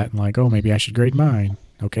see that and like, oh, maybe I should grade mine.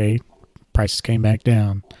 Okay, prices came back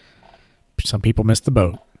down. Some people missed the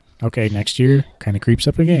boat. Okay, next year, kind of creeps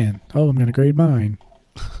up again. Oh, I'm going to grade mine.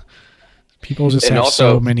 People just have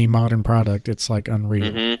so many modern product. It's like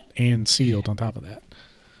unreal and sealed on top of that.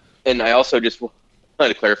 And I also just wanted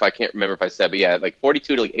to clarify, I can't remember if I said, but yeah, like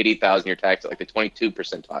 42 to like 88,000 your tax at like the 22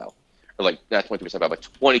 percentile. Or like, not 20 percentile, but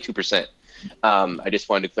 22%. I just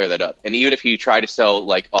wanted to clear that up. And even if you try to sell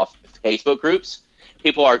like off Facebook groups,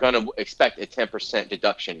 people are going to expect a 10%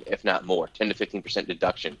 deduction, if not more, 10 to 15%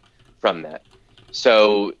 deduction from that.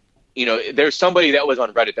 So, there's somebody that was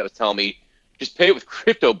on Reddit that was telling me, just pay it with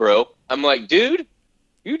crypto, bro. I'm like, dude,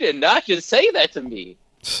 you did not just say that to me.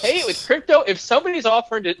 Pay it with crypto. If somebody's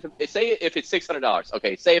offering to say if it's $600,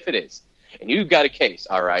 okay, say if it is, and you've got a case,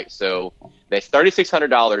 all right, so that's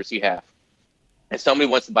 $3,600 you have, and somebody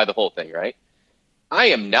wants to buy the whole thing, right? I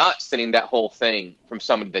am not sending that whole thing from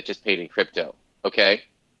somebody that just paid in crypto, okay?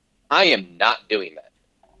 I am not doing that.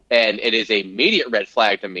 And it is an immediate red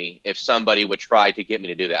flag to me if somebody would try to get me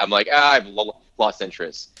to do that. I'm like, I've lost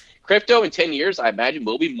interest. Crypto in 10 years, I imagine,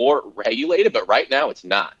 will be more regulated, but right now it's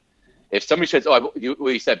not. If somebody says,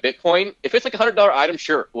 you said Bitcoin, if it's like a $100 item,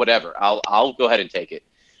 sure, whatever. I'll go ahead and take it.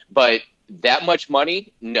 But that much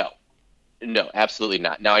money, no, absolutely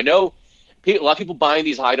not. Now, I know a lot of people buying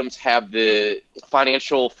these items have the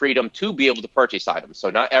financial freedom to be able to purchase items. So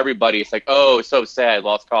not everybody, it's like, oh, it's so sad,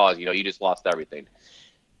 lost cause, you just lost everything.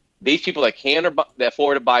 These people that can or that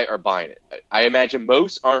afford to buy it are buying it. I imagine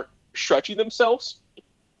most aren't stretching themselves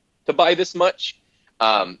to buy this much.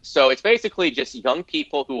 So it's basically just young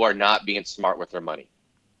people who are not being smart with their money.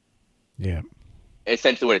 Yeah.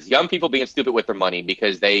 Essentially what it is. Young people being stupid with their money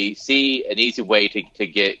because they see an easy way to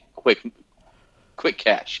get quick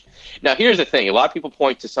cash. Now, here's the thing. A lot of people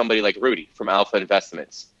point to somebody like Rudy from Alpha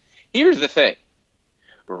Investments. Here's the thing.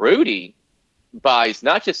 Rudy buys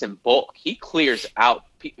not just in bulk. He clears out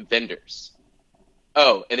vendors.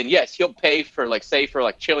 Oh, and then, yes, he'll pay for, like, say, for,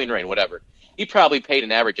 like, Chilling Reign, whatever. He probably paid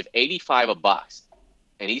an average of $85 a box.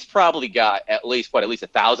 And he's probably got at least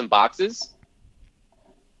 1,000 boxes?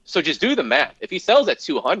 So just do the math. If he sells at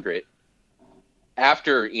 200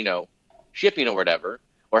 after, shipping or whatever,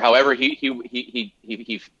 or however he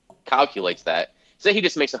calculates that, say he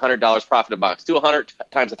just makes $100 profit a box, do 100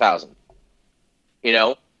 times 1,000.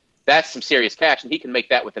 That's some serious cash, and he can make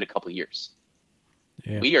that within a couple of years.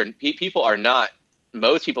 Yeah.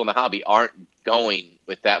 Most people in the hobby aren't going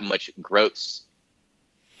with that much gross,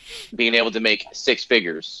 being able to make six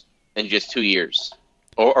figures in just 2 years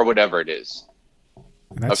or whatever it is.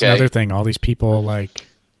 And that's another thing. All these people like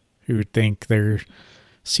who think they're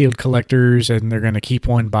sealed collectors and they're going to keep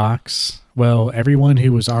one box. Well, everyone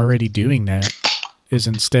who was already doing that is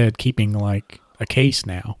instead keeping like a case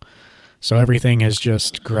now. So everything has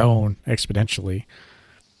just grown exponentially.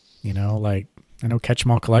 You know, like I know Catch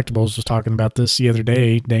 'em All Collectibles was talking about this the other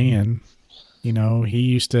day. Dan, you know, he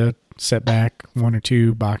used to set back one or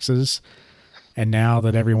two boxes. And now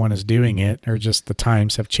that everyone is doing it, or just the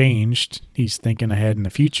times have changed, he's thinking ahead in the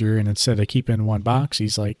future. And instead of keeping one box,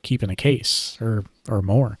 he's like keeping a case or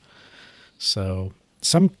more. So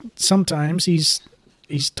sometimes he's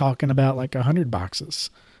talking about like 100 boxes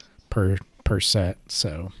per set.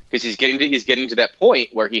 So because he's getting to that point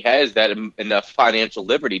where he has that enough financial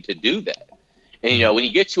liberty to do that. And you know, when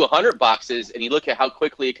you get to 100 boxes and you look at how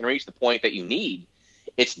quickly it can reach the point that you need,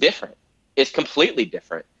 it's different. It's completely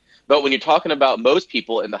different. But when you're talking about most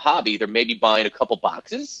people in the hobby, they're maybe buying a couple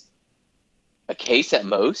boxes, a case at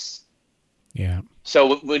most. Yeah.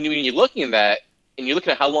 So when you're looking at that and you're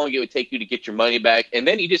looking at how long it would take you to get your money back, and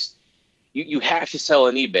then you have to sell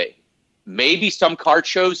on eBay. Maybe some card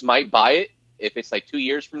shows might buy it if it's like 2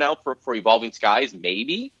 years from now for Evolving Skies,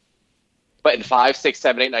 maybe. But in 5, 6,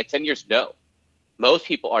 7, 8, 9, 10 years, no. Most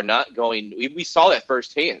people are not going. We saw that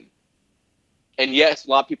firsthand. And yes, a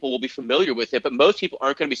lot of people will be familiar with it, but most people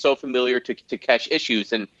aren't going to be so familiar to catch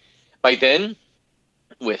issues. And by then,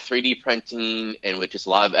 with 3D printing and with just a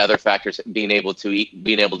lot of other factors, being able to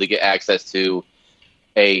get access to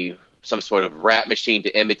some sort of wrap machine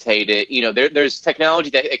to imitate it, you know, there's technology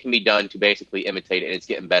that it can be done to basically imitate it, and it's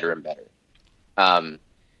getting better and better.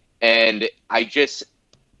 And I just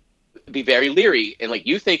be very leery, and like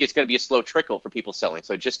you think it's going to be a slow trickle for people selling,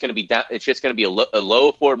 so it's just going to be a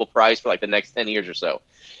low affordable price for like the next 10 years or so.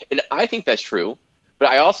 And I think that's true, but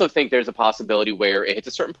I also think there's a possibility where it hits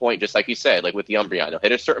a certain point, just like you said, like with the Umbreon, it'll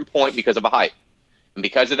hit a certain point because of a hype, and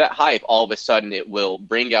because of that hype, all of a sudden it will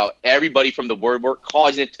bring out everybody from the word work,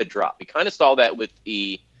 causing it to drop. We kind of saw that with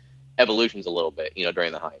the evolutions a little bit, you know,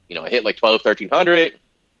 during the hype. You know, it hit like 1,200, 1,300,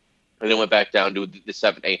 and then went back down to the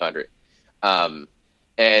 700, 800.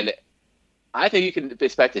 And I think you can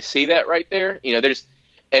expect to see that right there. You know,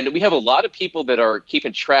 and we have a lot of people that are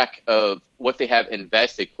keeping track of what they have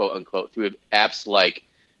invested, quote unquote, through apps like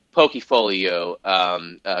Pokefolio,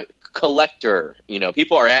 Collector. You know,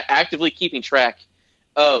 people are actively keeping track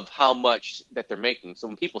of how much that they're making. So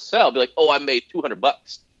when people sell, be like, "Oh, I made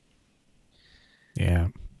 $200." Yeah.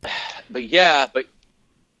 But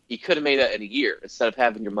you could have made that in a year instead of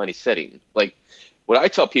having your money sitting. Like what I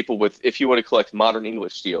tell people if you want to collect modern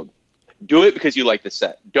English Shield, do it because you like the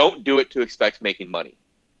set. Don't do it to expect making money.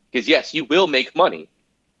 Because yes, you will make money,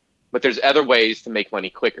 but there's other ways to make money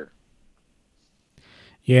quicker.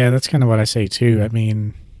 Yeah, that's kind of what I say too. I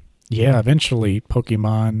mean, yeah, eventually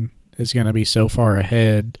Pokemon is going to be so far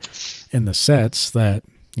ahead in the sets that,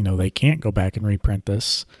 you know, they can't go back and reprint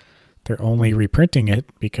this. They're only reprinting it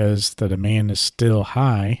because the demand is still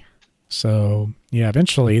high. So, yeah,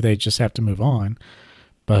 eventually they just have to move on.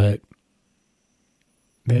 But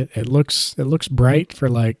it looks bright for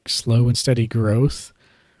like slow and steady growth.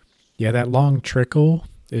 Yeah, that long trickle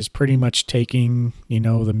is pretty much taking, you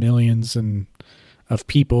know, the millions of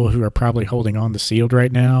people who are probably holding on to sealed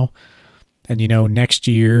right now. And, you know, next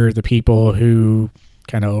year, the people who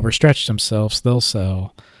kind of overstretch themselves, they'll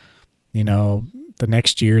sell. You know, the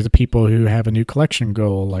next year, the people who have a new collection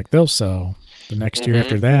goal, like they'll sell. The next year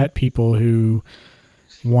after that, people who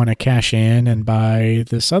want to cash in and buy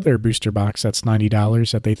this other booster box that's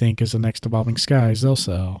 $90 that they think is the next Evolving Skies, they'll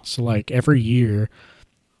sell. So like every year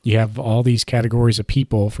you have all these categories of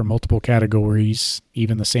people from multiple categories,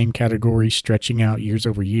 even the same category stretching out years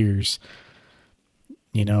over years.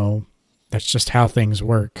 You know, that's just how things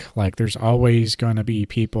work. Like there's always going to be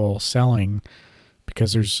people selling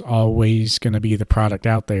because there's always going to be the product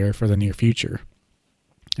out there for the near future.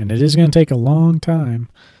 And it is going to take a long time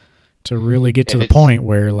to really get to the point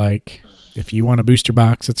where, like, if you want a booster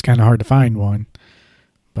box, it's kind of hard to find one.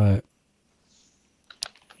 But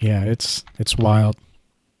yeah, it's wild.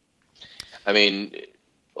 I mean,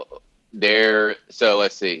 so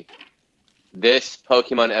let's see. This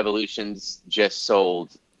Pokemon Evolutions just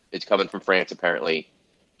sold. It's coming from France, apparently,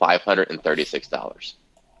 $536.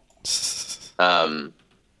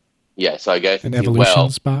 Yeah. So I guess an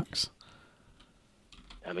Evolutions box.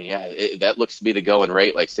 I mean, yeah, that looks to be the going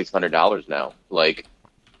rate, like $600 now, like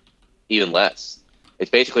even less.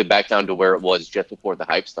 It's basically back down to where it was just before the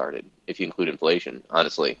hype started, if you include inflation,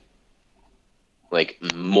 honestly, like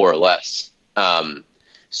more or less.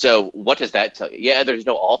 So what does that tell you? Yeah, there's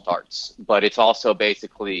no alt arts, but it's also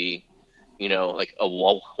basically, like a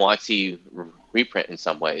Wansy reprint in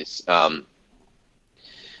some ways.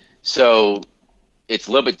 So it's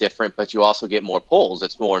a little bit different, but you also get more pulls.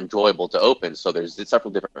 It's more enjoyable to open. So there's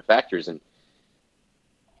several different factors, and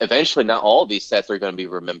eventually, not all of these sets are going to be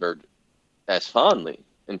remembered as fondly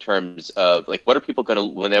in terms of like what are people going to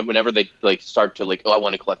whenever they like start to like, oh, I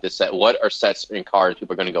want to collect this set. What are sets and cards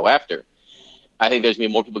people are going to go after? I think there's going to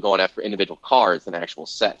be more people going after individual cards than actual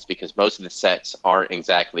sets, because most of the sets aren't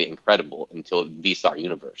exactly incredible until V-Star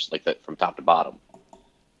Universe, like that from top to bottom.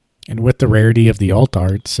 And with the rarity of the alt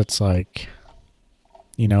arts, it's like,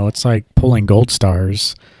 it's like pulling gold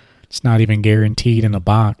stars. It's not even guaranteed in a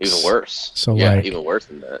box. Even worse. So yeah, like, even worse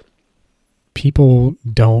than that. People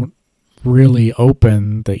don't really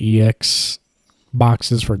open the EX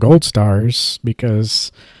boxes for gold stars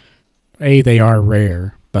because they are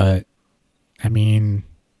rare, but I mean,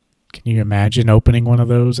 can you imagine opening one of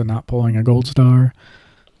those and not pulling a gold star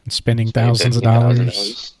and spending thousands of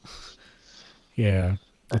dollars? Yeah,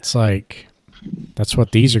 it's like that's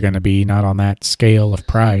what these are going to be, not on that scale of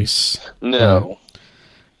price. No,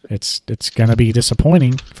 it's going to be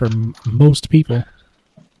disappointing for most people.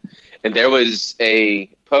 And there was a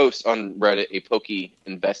post on Reddit, a Poke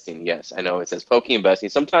Investing. Yes, I know it says Poke Investing.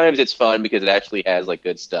 Sometimes it's fun because it actually has like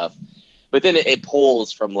good stuff, but then it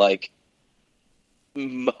pulls from like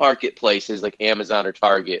marketplaces like Amazon or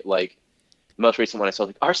Target. Like the most recent one I saw,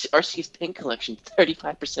 like RC's Pink Collection,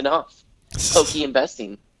 35% off. Poke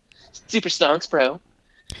Investing, super stonks, bro.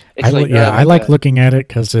 I like looking at it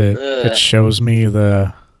because it shows me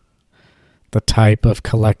the type of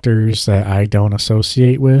collectors that I don't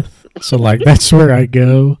associate with. So like that's where I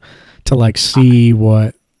go to like see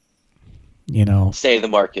what say the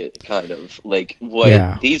market kind of like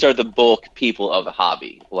what these are the bulk people of the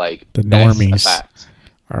hobby, like the normies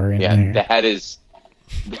are in there. That is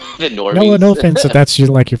the normies. No offense if that's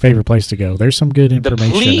your favorite place to go. There's some good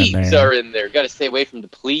information in there. The plebes are in there. Got to stay away from the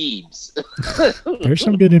plebes. There's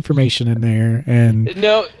some good information in there, and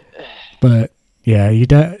no, but yeah,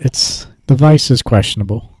 it's the vice is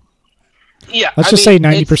questionable. Yeah, let's just say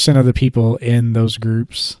 90% of the people in those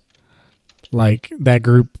groups, like that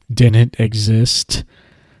group didn't exist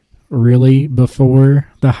really before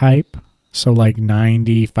the hype. So like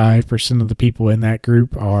 95% of the people in that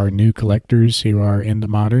group are new collectors who are into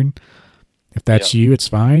modern. If that's you, it's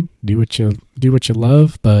fine. Do what you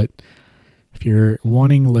love. But if you're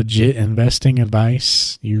wanting legit investing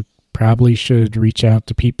advice, you probably should reach out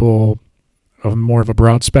to people of more of a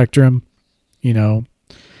broad spectrum,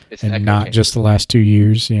 and not just the last 2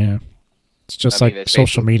 years. Yeah. It's just like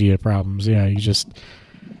social media problems. Yeah.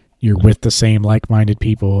 You're with the same like-minded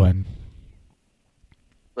people, and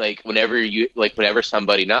whenever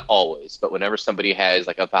somebody, not always, but whenever somebody has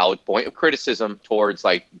like a valid point of criticism towards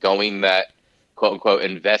like going that quote unquote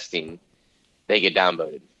investing, they get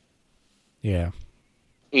downvoted. Yeah.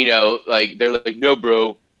 Like they're like, no,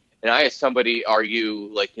 bro. And I had somebody argue,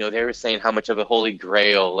 like, they were saying how much of a holy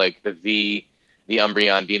grail, like the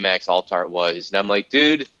Umbreon VMAX alt art was. And I'm like,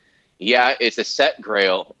 dude, yeah, it's a set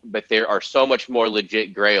grail, but there are so much more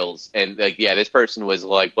legit grails. And like, yeah, this person was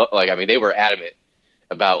like, I mean, they were adamant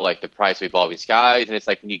about like the price of Evolving Skies. And it's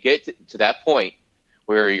like, when you get to that point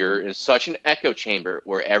where you're in such an echo chamber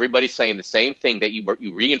where everybody's saying the same thing that you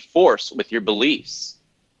reinforce with your beliefs,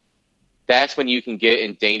 that's when you can get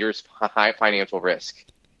in dangerous high financial risk.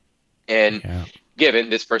 And given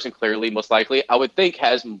this person clearly, most likely, I would think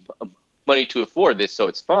has money to afford this, so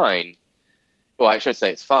it's fine. Well, I shouldn't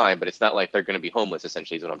say it's fine, but it's not like they're going to be homeless,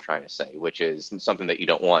 essentially, is what I'm trying to say, which is something that you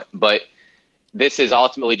don't want. But this is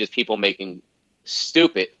ultimately just people making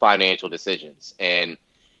stupid financial decisions. And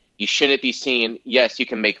you shouldn't be seeing, yes, you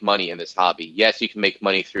can make money in this hobby. Yes, you can make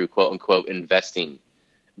money through, quote unquote, investing.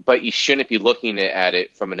 But you shouldn't be looking at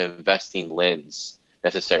it from an investing lens,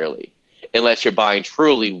 necessarily. Unless you're buying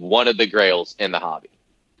truly one of the grails in the hobby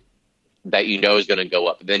that is going to go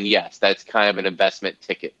up. Then yes, that's kind of an investment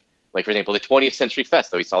ticket. Like, for example, the 20th Century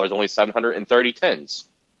Fest, though we saw there's only 730 tens.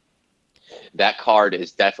 That card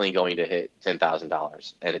is definitely going to hit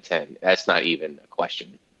 $10,000 at a 10. That's not even a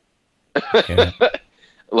question. Yeah.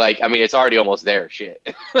 Like, I mean, it's already almost there,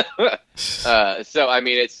 shit. So, I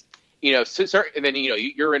mean, it's, and then,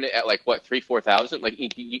 you're in it at like, what, 3,000-4,000? Like,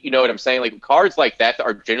 you know what I'm saying? Like, cards like that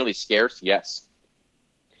are generally scarce, yes.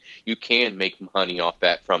 You can make money off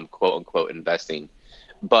that from quote unquote investing.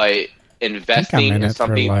 But investing I'm in in it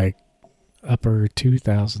something for like upper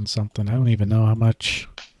 2,000 something. I don't even know how much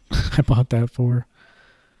I bought that for.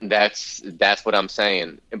 That's what I'm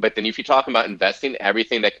saying. But then if you're talking about investing,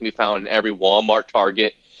 everything that can be found in every Walmart,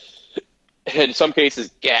 Target, in some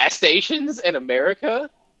cases, gas stations in America.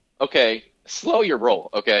 Okay, slow your roll.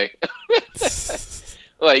 Okay,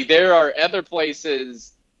 like there are other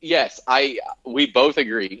places. Yes, we both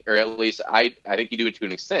agree, or at least I think you do it to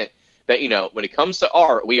an extent that when it comes to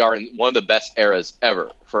art, we are in one of the best eras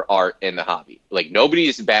ever for art in the hobby. Like nobody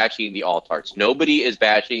is bashing the alt arts. Nobody is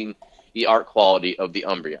bashing the art quality of the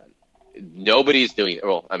Umbreon. Nobody's doing it.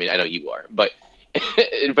 Well, I mean, I know you are, but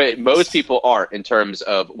but most people aren't in terms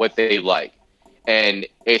of what they like. And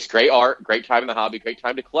it's great art, great time in the hobby, great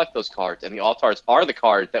time to collect those cards. And the alt arts are the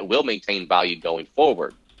cards that will maintain value going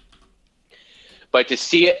forward. But to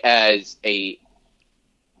see it as a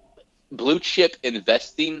blue chip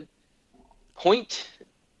investing point,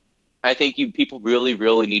 I think people really,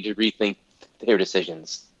 really need to rethink their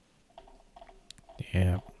decisions.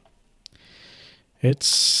 Yeah.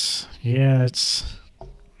 It's I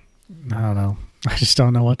don't know. I just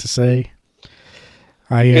don't know what to say.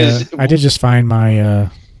 I did just find my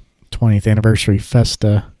 20th anniversary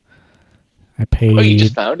Festa. I paid. Oh, you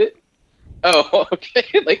just found it? Oh, okay.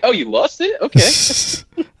 Like, oh, you lost it? Okay.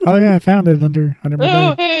 Oh yeah, I found it under my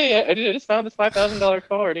bed. Hey, I just found this $5,000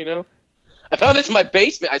 card. I found this in my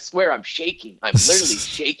basement. I swear, I'm shaking. I'm literally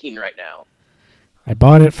shaking right now. I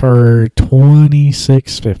bought it for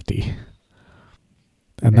 $26.50.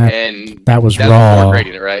 And that was raw. Before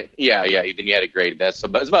grading it, right? Yeah. Then you had to grade that. So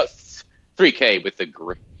it's about $3,000 with the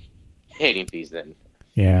grading fees. Then.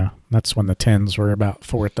 Yeah, that's when the 10s were about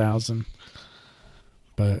 4,000.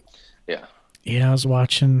 But yeah, I was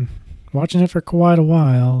watching it for quite a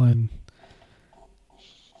while, and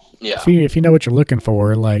yeah, if you know what you're looking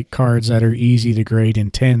for, like cards that are easy to grade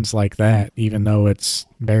in 10s like that, even though it's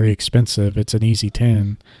very expensive, it's an easy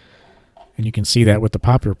 10, and you can see that with the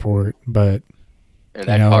pop report. But and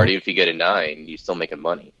that card, even if you get a 9, you're still making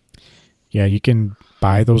money. Yeah, you can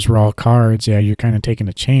buy those raw cards. Yeah, you're kind of taking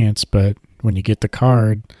a chance, but when you get the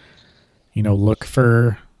card, look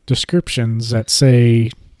for descriptions that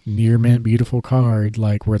say near mint beautiful card,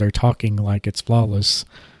 like where they're talking like it's flawless,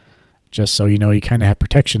 just so you kind of have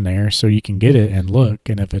protection there, so you can get it and look.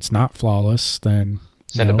 And if it's not flawless, then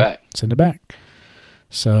send it back.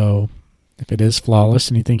 So if it is flawless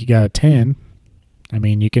and you think you got a 10, I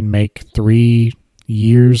mean, you can make 3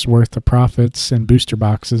 years worth of profits in booster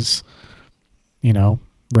boxes,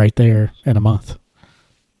 right there in a month.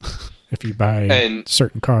 If you buy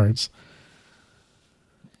certain cards.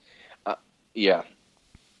 Yeah.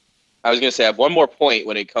 I was going to say, I have one more point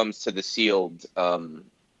when it comes to the sealed,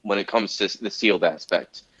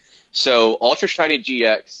 aspect. So Ultra Shiny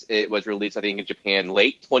GX, it was released, I think, in Japan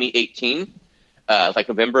late 2018, like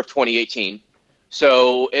November of 2018.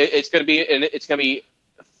 So it's going to be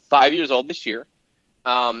 5 years old this year.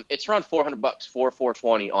 It's around $400,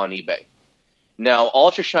 $420 on eBay. Now,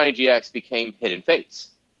 Ultra Shiny GX became Hidden Fates.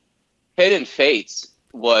 Hidden Fates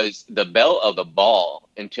was the belle of the ball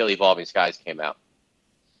until Evolving Skies came out.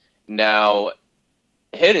 Now,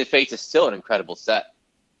 Hidden Fates is still an incredible set.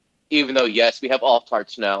 Even though, yes, we have alt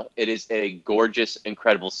arts now, it is a gorgeous,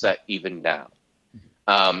 incredible set even now.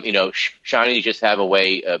 Shiny just have a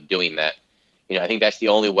way of doing that. I think that's the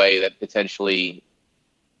only way that potentially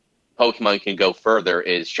Pokemon can go further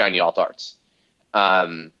is shiny alt arts.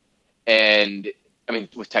 And I mean,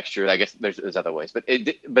 with texture, I guess there's other ways, but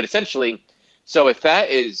essentially, so if that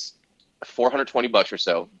is $420 or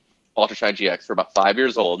so, Ultra Shine GX for about 5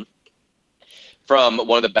 years old, from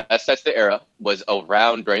one of the best sets of the era, was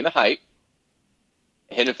around during the hype.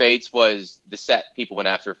 Hidden Fates was the set people went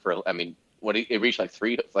after for. I mean, it reached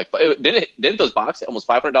didn't those boxes almost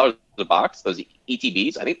 $500 a box? Those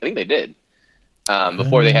ETBs, I think they did.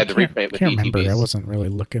 Before they had the reprint with can't ETBs. Remember. I wasn't really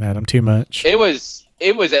looking at them too much. It was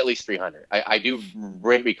at least 300. I do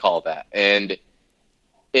recall that. And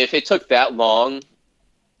if it took that long,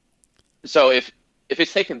 so if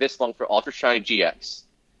it's taken this long for Ultra Shiny GX,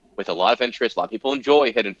 with a lot of interest, a lot of people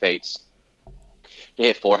enjoy Hidden Fates, to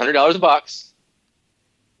hit $400 a box,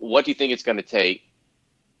 what do you think it's going to take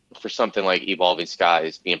for something like Evolving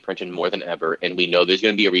Skies being printed more than ever? And we know there's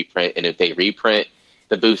going to be a reprint, and if they reprint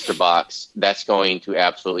the booster box, that's going to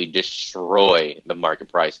absolutely destroy the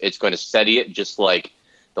market price. It's going to steady it just like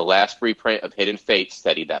the last reprint of Hidden Fates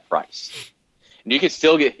steadied that price. And you can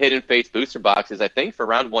still get Hidden Fates booster boxes, I think, for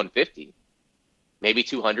around $150, maybe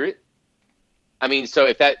 $200. I mean, so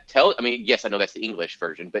if that yes, I know that's the English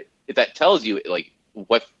version, but if that tells you like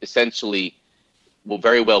what essentially will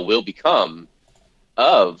become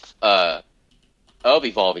of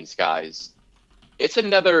Evolving Skies, it's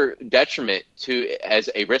another detriment as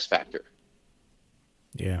a risk factor.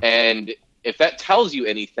 Yeah. And if that tells you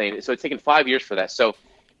anything, so it's taken 5 years for that. So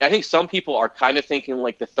I think some people are kind of thinking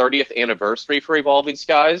like the 30th anniversary for Evolving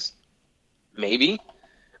Skies maybe.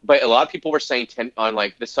 But a lot of people were saying 10 on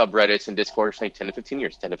like the subreddits and Discord are saying 10 to 15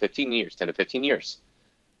 years, 10 to 15 years, 10 to 15 years.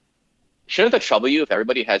 Shouldn't that trouble you if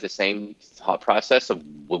everybody has the same thought process of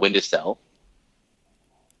when to sell?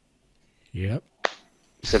 Yep.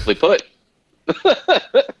 Simply put.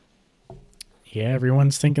 Yeah,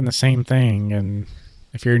 everyone's thinking the same thing. And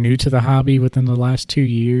if you're new to the hobby within the last 2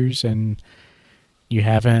 years and you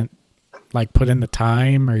haven't like put in the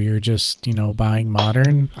time, or you're just, buying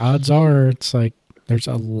modern, odds are it's like there's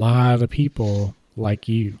a lot of people like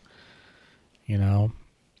you,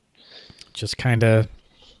 just kind of,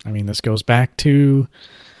 this goes back to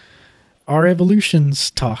our evolutions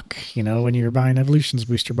talk, when you were buying evolutions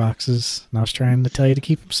booster boxes, and I was trying to tell you to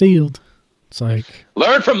keep them sealed. It's like,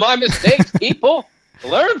 learn from my mistakes, people.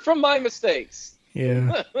 Learn from my mistakes.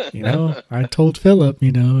 Yeah. I told Philip,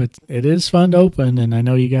 it is fun to open, and I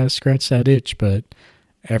know you guys scratch that itch, but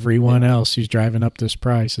everyone else who's driving up this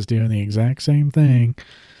price is doing the exact same thing.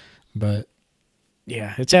 But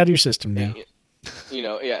yeah, it's out of your system now.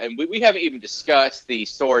 And we haven't even discussed the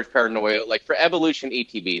storage paranoia. Like for Evolution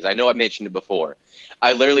ETBs, I know I mentioned it before.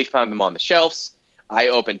 I literally found them on the shelves. I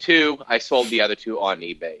opened 2. I sold the other 2 on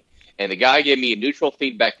eBay. And the guy gave me a neutral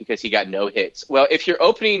feedback because he got no hits. Well, if you're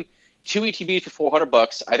opening 2 ETBs for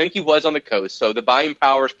 $400, I think he was on the coast, so the buying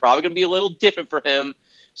power is probably going to be a little different for him.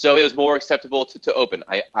 So it was more acceptable to open.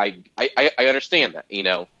 I understand that,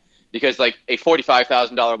 because like a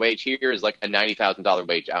 $45,000 wage here is like a $90,000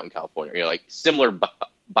 wage out in California. Like similar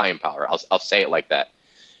buying power. I'll say it like that.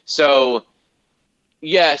 So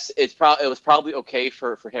yes, it was probably okay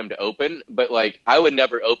for him to open, but like I would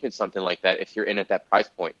never open something like that if you're in at that price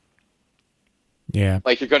point. Yeah.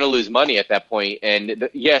 Like you're going to lose money at that point. And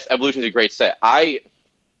yes, Evolution is a great set. I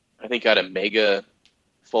think got a mega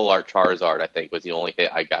full art Charizard, I think was the only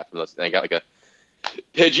hit I got from those. And I got like a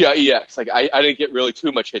Pidgeot EX. Like I didn't get really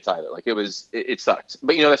too much hits either. Like it sucked.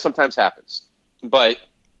 But that sometimes happens.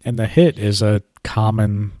 And the hit is a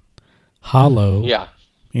common hollow. Yeah.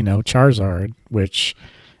 Charizard, which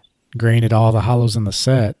granted all the hollows in the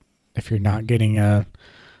set, if you're not getting a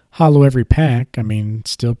hollow every pack,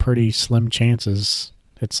 still pretty slim chances.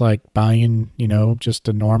 It's like buying, just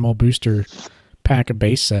a normal booster pack of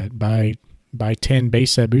base set. Buy 10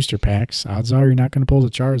 base set booster packs. Odds are you're not going to pull the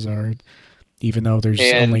Charizard, even though there's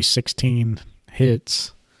only 16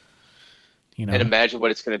 hits. And imagine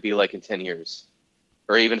what it's going to be like in 10 years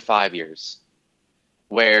or even 5 years,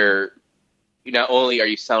 where not only are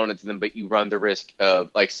you selling it to them, but you run the risk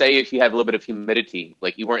of, like, say if you have a little bit of humidity,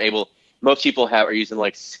 like you weren't able, most people are using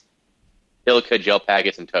like silica gel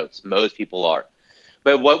packets and totes. Most people are.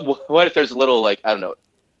 But what if there's a little, like, I don't know,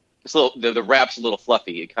 this little, the wrap's a little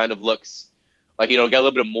fluffy. It kind of looks like, got a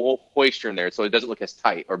little bit of more moisture in there, so it doesn't look as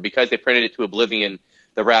tight. Or because they printed it to oblivion,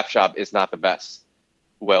 the wrap shop is not the best.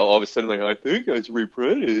 Well, all of a sudden, like, I think it's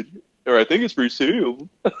reprinted, or I think it's resealed.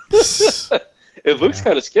 It looks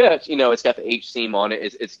kind of sketch. It's got the H seam on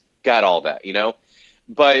it. It's got all that,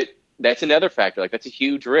 But that's another factor. Like, that's a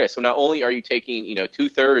huge risk. So not only are you taking,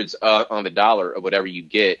 2/3 on the dollar of whatever you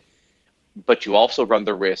get, but you also run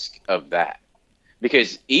the risk of that.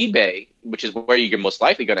 Because eBay, which is where you're most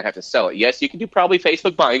likely going to have to sell it, yes, you can do probably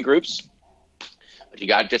Facebook buying groups, but you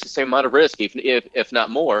got just the same amount of risk, if not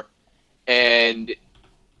more. And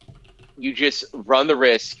you just run the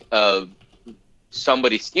risk of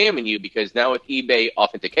somebody scamming you, because now with eBay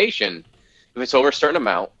authentication, if it's over a certain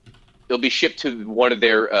amount, it'll be shipped to one of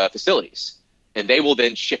their facilities, and they will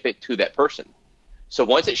then ship it to that person. So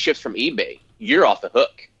once it ships from eBay, you're off the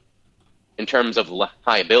hook in terms of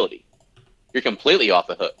liability. You're completely off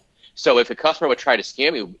the hook. So if a customer would try to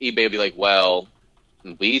scam you, eBay would be like, well,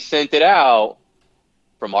 we sent it out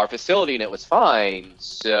from our facility and it was fine.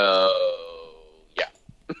 So, yeah.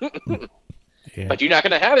 Yeah. But you're not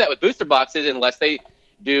going to have that with booster boxes unless they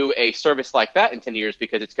do a service like that in 10 years,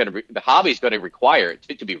 because it's going to the hobby is going to require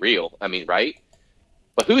it to be real. Right?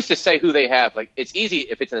 But who's to say who they have? Like, it's easy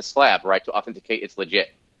if it's in a slab, right, to authenticate it's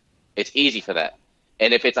legit. It's easy for that.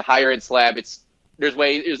 And if it's a higher end slab, there's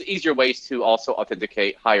easier ways to also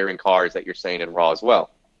authenticate higher end cards that you're saying in Raw as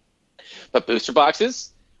well. But booster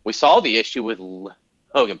boxes, we saw the issue with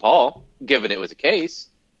Logan Paul, given it was a case,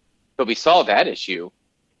 but we saw that issue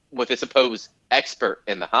with a supposed expert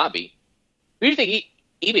in the hobby. Who do you think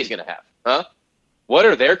eBay's going to have? Huh? What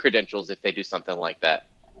are their credentials if they do something like that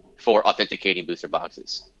for authenticating booster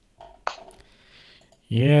boxes?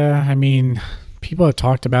 Yeah, people have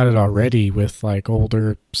talked about it already with like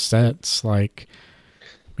older sets. Like,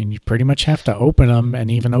 you pretty much have to open them, and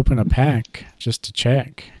even open a pack just to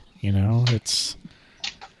check. It's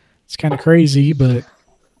kind of crazy, but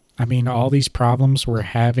all these problems we're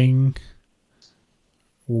having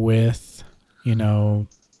with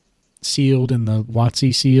sealed and the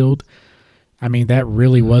WotC sealed. I mean, that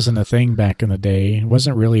really wasn't a thing back in the day. It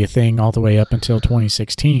wasn't really a thing all the way up until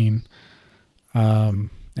 2016. And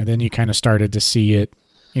then you kind of started to see it.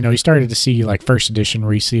 You started to see like first edition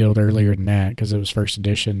resealed earlier than that because it was first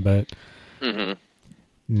edition. But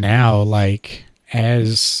now, like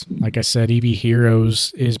I said, EV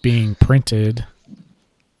Heroes is being printed.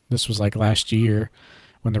 This was like last year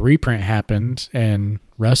when the reprint happened, and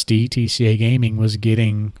Rusty TCA Gaming was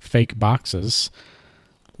getting fake boxes,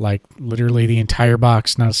 like literally the entire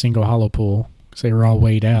box, not a single hollow pull, because they were all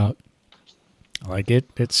weighed out. Like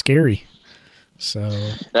it's scary. So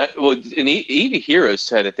and EV Heroes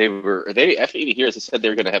said that after EV Heroes said they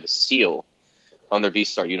were going to have a seal on their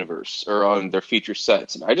V-Star universe or on their future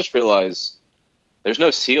sets, and I just realized there's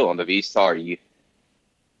no seal on the V-Star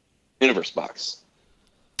universe box.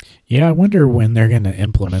 Yeah, I wonder when they're going to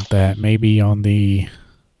implement that. Maybe on the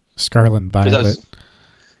Scarlet and Violet.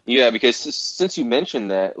 Because since you mentioned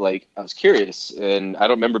that, like, I was curious, and I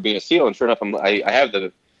don't remember being a seal, and sure enough, I have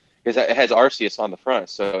because it has Arceus on the front,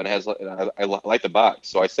 so it has. I like the box,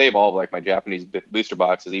 so I save all of like my Japanese booster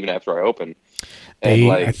boxes even after I open. And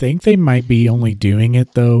I think they might be only doing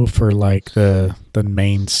it though for like the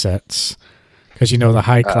main sets, because the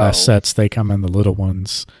high class sets they come in the little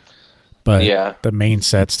ones. But the main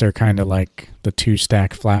sets, they're kind of like the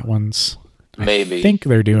 2-stack flat ones. Maybe. I think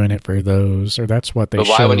they're doing it for those, or that's what they showed.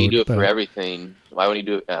 But why would he do it for everything? Why would he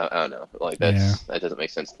do it? I don't know. Like, that doesn't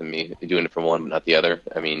make sense to me. You're doing it for one, but not the other.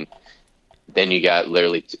 I mean, then you got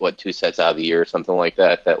literally, 2 sets out of the year or something like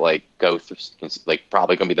that, like, go through, like,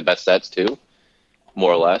 probably going to be the best sets, too,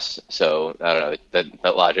 more or less. So, I don't know.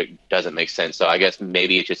 That logic doesn't make sense. So, I guess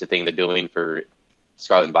maybe it's just a thing they're doing for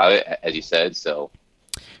Scarlet and Violet, as you said, so...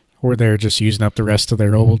 Or they're just using up the rest of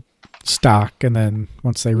their old stock, and then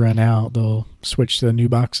once they run out, they'll switch to the new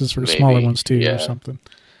boxes for the smaller ones too, or something.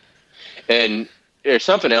 And there's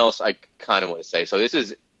something else I kind of want to say. So this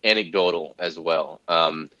is anecdotal as well,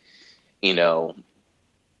 and there's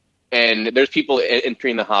people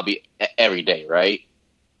entering the hobby every day, right?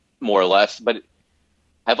 More or less. But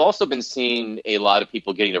I've also been seeing a lot of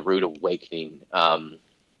people getting a rude awakening in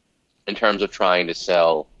terms of trying to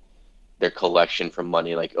sell their collection for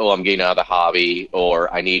money, like, oh, I'm getting out of the hobby,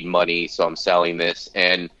 or I need money, so I'm selling this.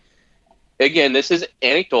 And again, this is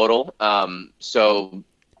anecdotal, so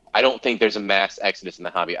I don't think there's a mass exodus in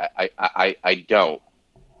the hobby. I don't.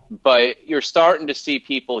 But you're starting to see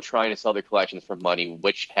people trying to sell their collections for money,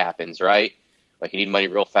 which happens, right? Like, you need money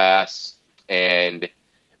real fast, and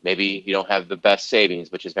maybe you don't have the best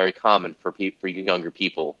savings, which is very common for younger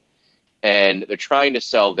people. And they're trying to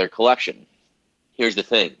sell their collection. Here's the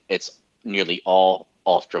thing. It's nearly all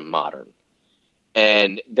ultra modern.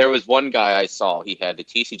 And there was one guy I saw, he had the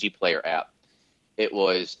TCG Player app. It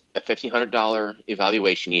was a $1,500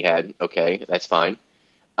 evaluation he had. Okay, that's fine.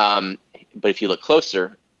 But if you look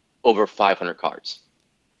closer, over 500 cards.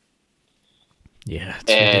 Yeah,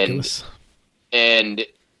 it's ridiculous. And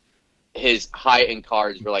his high-end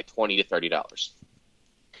cards were like $20 to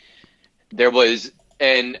 $30.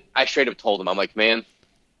 And I straight up told him, I'm like, man,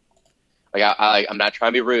 like I'm not trying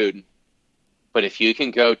to be rude, but if you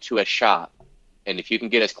can go to a shop and if you can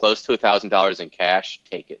get as close to $1,000 in cash,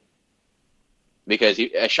 take it. Because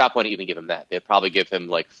a shop wouldn't even give him that. They'd probably give him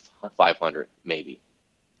like 500, maybe.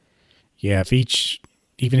 Yeah,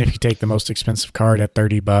 even if you take the most expensive card at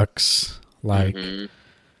 $30, like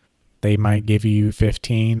they might give you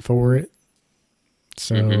 15 for it.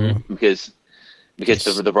 So because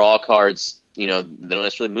the raw cards, they don't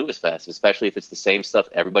necessarily move as fast, especially if it's the same stuff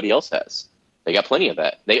everybody else has. They got plenty of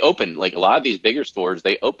that. They open, like, a lot of these bigger stores,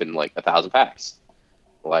 they open like 1,000 packs.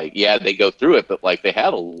 Like, yeah, they go through it, but like they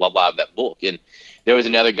have a lot of that bulk. And there was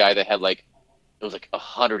another guy that had it was like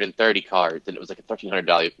 130 cards, and it was like a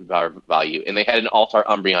 $1,300 value, and they had an Altar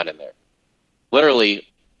Umbreon in there. Literally,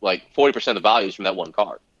 like 40% of the value is from that one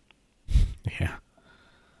card. Yeah.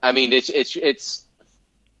 I mean, it's.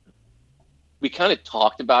 We kind of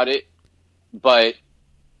talked about it, but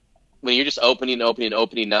when you're just opening,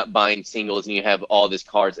 not buying singles, and you have all these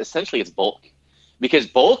cards, essentially it's bulk. Because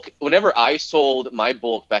bulk, whenever I sold my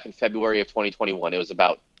bulk back in February of 2021, it was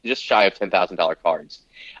about just shy of $10,000 cards.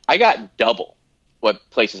 I got double what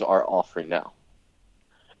places are offering now.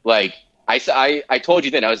 Like, I told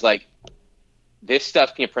you then, I was like, this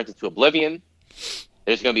stuff can print to oblivion.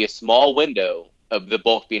 There's going to be a small window of the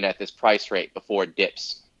bulk being at this price rate before it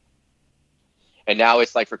dips. And now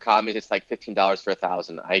it's like, for commons, it's like $15 for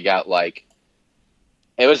 1,000. I got like,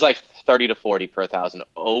 it was like 30 to 40 per 1,000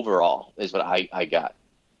 overall is what I got.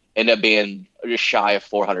 Ended up being just shy of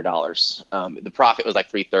 $400. The profit was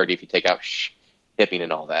like $330 if you take out shipping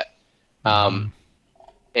and all that. Mm-hmm.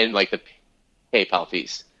 and like the PayPal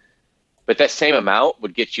fees. But that same amount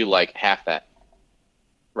would get you like half that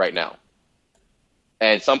right now.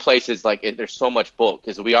 And some places, like, there's so much bulk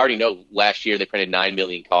because we already know last year they printed 9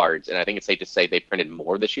 million cards. And I think it's safe to say they printed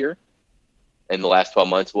more this year in the last 12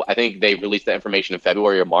 months. Well, I think they released that information in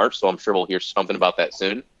February or March. So I'm sure we'll hear something about that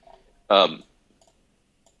soon. Um,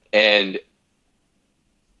 and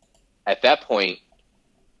at that point,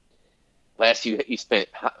 last you spent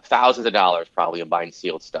thousands of dollars probably on buying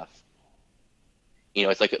sealed stuff. You know,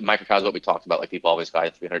 it's like microcosm what we talked about. Like people always buy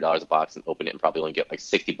 $300 a box and open it and probably only get like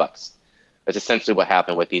 $60. That's essentially what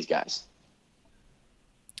happened with these guys.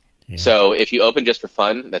 Yeah. So if you open just for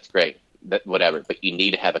fun, that's great. That whatever, but you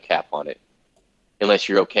need to have a cap on it. Unless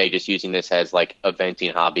you're okay just using this as like a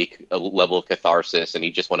venting hobby, a level of catharsis, and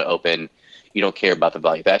you just want to open, you don't care about the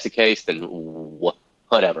value. If that's the case, then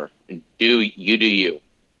whatever. Do you.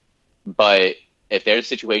 But if there's a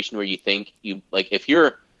situation where you think you like, if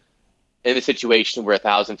you're in a situation where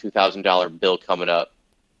 $1,000, $2,000 bill coming up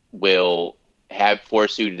will have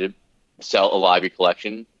force you to sell a lot of your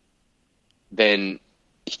collection, then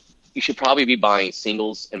you should probably be buying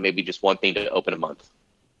singles and maybe just one thing to open a month,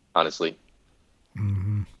 honestly.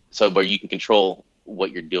 Mm-hmm. So where you can control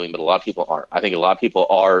what you're doing, but a lot of people aren't. I think a lot of people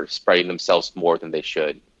are spreading themselves more than they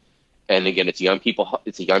should. And again, it's young people.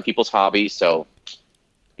 It's a young people's hobby, so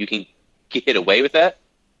you can get away with that,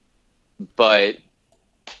 but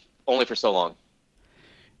only for so long.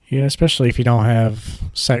 Yeah, especially if you don't have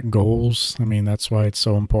set goals. I mean, that's why it's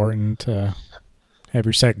so important to have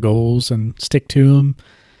your set goals and stick to them,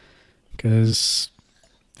 because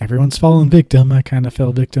everyone's fallen victim. I kind of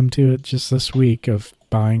fell victim to it just this week of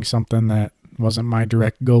buying something that wasn't my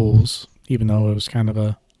direct goals, even though it was kind of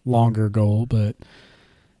a longer goal. But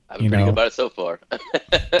I've been pretty good about it so far.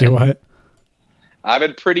 Do what? I've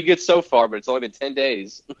been pretty good so far, but it's only been 10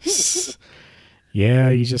 days. Yeah,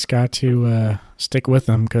 you just got to stick with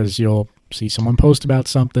them, because you'll see someone post about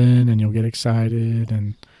something and you'll get excited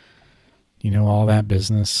and, you know, all that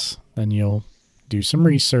business. Then you'll do some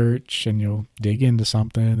research and you'll dig into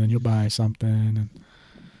something and you'll buy something. And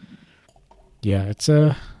yeah, it's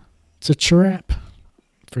a trap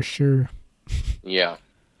for sure. Yeah.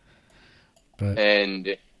 But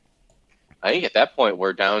and I think at that point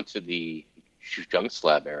we're down to the junk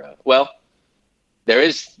slab era. Well, there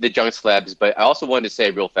is the junk slabs, but I also wanted to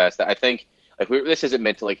say real fast that I think like this isn't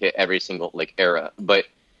meant to like hit every single like era, but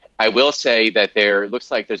I will say that there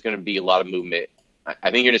looks like there's going to be a lot of movement.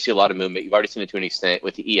 I think you're going to see a lot of movement. You've already seen it to an extent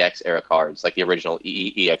with the EX era cards, like the original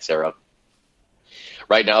EX era.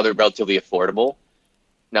 Right now, they're relatively affordable.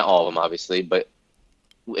 Not all of them, obviously, but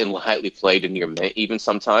in lightly played in your mint, even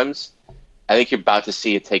sometimes. I think you're about to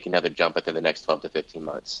see it take another jump within the next 12 to 15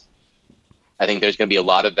 months. I think there's going to be a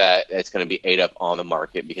lot of that that's going to be ate up on the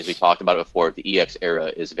market because we talked about it before. The EX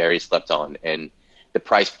era is very slept on, and the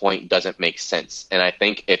price point doesn't make sense. And I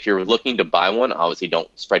think if you're looking to buy one, obviously don't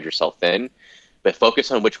spread yourself thin, but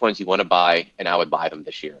focus on which ones you want to buy, and I would buy them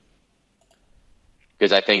this year.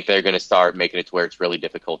 Because I think they're going to start making it to where it's really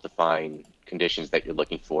difficult to find conditions that you're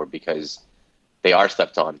looking for because they are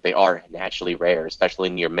slept on. They are naturally rare, especially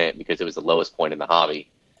in your mint, because it was the lowest point in the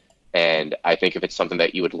hobby. And I think if it's something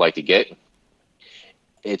that you would like to get,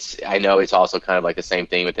 I know it's also kind of like the same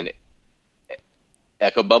thing with an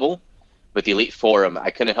Echo Bubble. With the Elite Forum, I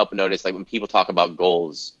couldn't help but notice, like when people talk about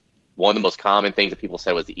goals, one of the most common things that people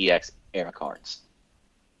said was the EX era cards.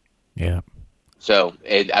 Yeah. So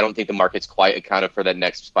I don't think the market's quite accounted for that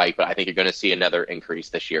next spike, but I think you're going to see another increase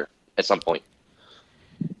this year at some point.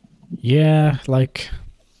 Yeah, like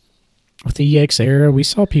with the EX era, we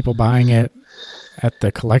saw people buying it at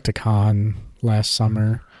the Collecticon last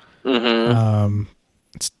summer. Mm-hmm.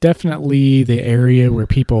 It's definitely the area where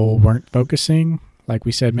people weren't focusing. Like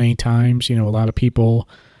we said many times, you know, a lot of people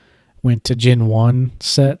went to Gen 1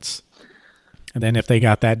 sets. And then if they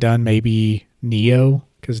got that done, maybe Neo,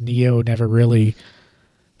 because Neo never really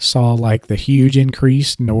saw like the huge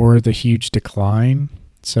increase nor the huge decline.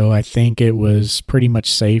 So I think it was pretty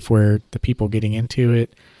much safe where the people getting into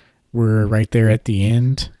it were right there at the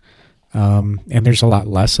end. And there's a lot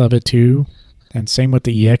less of it too. And same with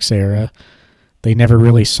the EX era. They never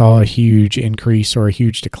really saw a huge increase or a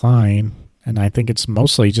huge decline. And I think it's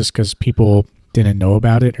mostly just because people didn't know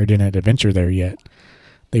about it or didn't adventure there yet.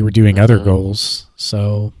 They were doing other goals.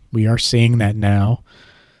 So we are seeing that now.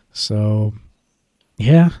 So,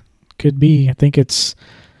 yeah, could be. I think,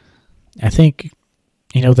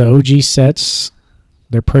 you know, the OG sets,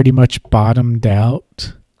 they're pretty much bottomed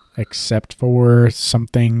out, except for some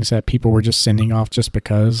things that people were just sending off just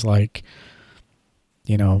because, like,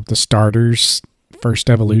 you know, the starters first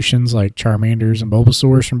evolutions like Charmanders and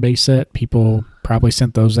Bulbasaurs from base set. People probably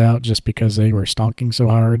sent those out just because they were stonking so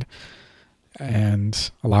hard.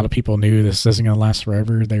 And a lot of people knew this isn't going to last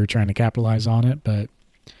forever. They were trying to capitalize on it. But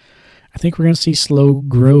I think we're going to see slow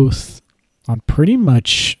growth on pretty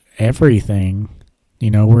much everything.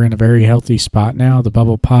 We're in a very healthy spot now. The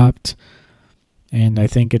bubble popped. And I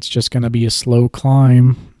think it's just going to be a slow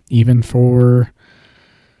climb, even for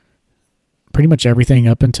pretty much everything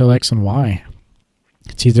up until X and Y.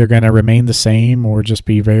 It's either going to remain the same or just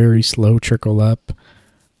be very slow trickle up.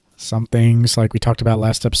 Some things, like we talked about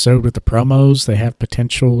last episode with the promos, they have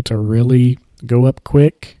potential to really go up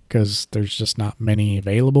quick because there's just not many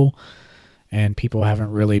available. And people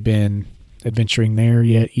haven't really been adventuring there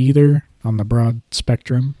yet either on the broad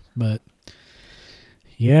spectrum. But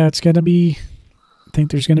yeah, it's going to be... I think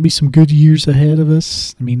there's going to be some good years ahead of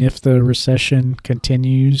us. I mean, if the recession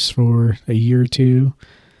continues for a year or two,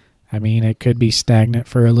 I mean, it could be stagnant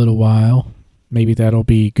for a little while. Maybe that'll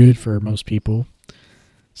be good for most people.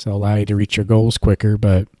 So allow you to reach your goals quicker.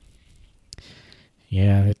 But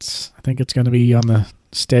yeah, I think it's going to be on the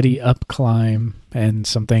steady up climb and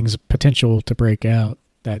some things potential to break out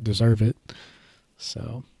that deserve it.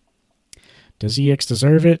 So does EX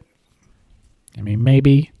deserve it? I mean,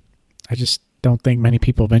 maybe. I just don't think many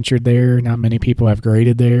people ventured there. Not many people have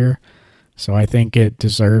graded there. So I think it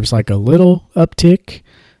deserves like a little uptick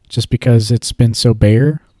just because it's been so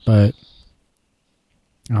bare. But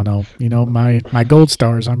I don't know. My gold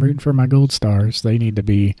stars, I'm rooting for my gold stars. They need to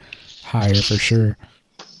be higher for sure.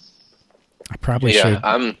 I probably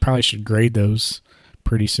should grade those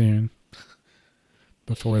pretty soon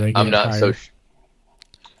before they get I'm not higher.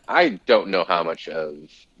 I don't know how much of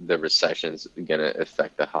the recession is going to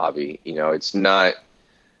affect the hobby. It's not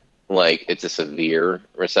like it's a severe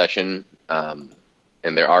recession, and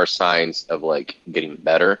there are signs of like getting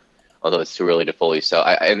better, although it's too early to fully sell.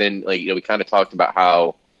 And then we kind of talked about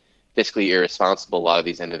how fiscally irresponsible a lot of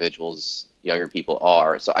these individuals, younger people,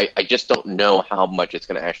 are. So I just don't know how much it's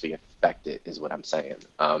going to actually affect it, is what I'm saying.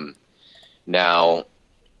 Now,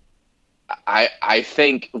 I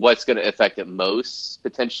think what's going to affect it most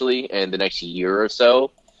potentially in the next year or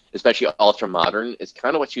so, especially ultra modern, is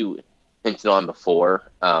kind of what you hinted on before.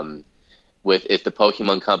 With if the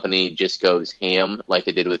Pokemon Company just goes ham like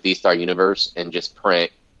they did with V-Star Universe and just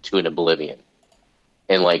print to an oblivion,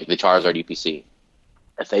 and like the Charizard UPC.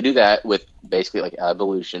 If they do that with basically like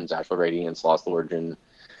Evolutions, Astral Radiance, Lost Origin,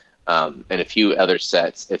 and a few other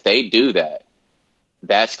sets, if they do that,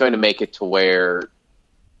 that's going to make it to where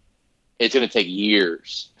it's going to take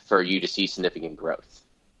years for you to see significant growth.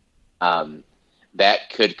 That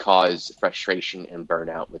could cause frustration and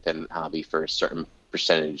burnout within the hobby for a certain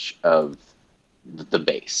percentage of the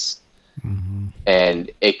base. Mm-hmm.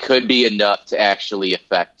 And it could be enough to actually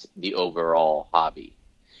affect the overall hobby.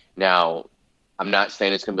 Now, I'm not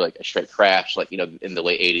saying it's going to be like a straight crash, like, in the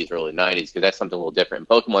late 80s, early 90s, because that's something a little different.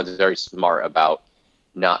 Pokemon is very smart about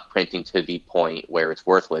not printing to the point where it's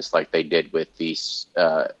worthless like they did with these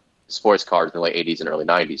sports cards in the late 80s and early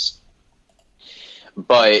 90s.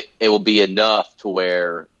 But it will be enough to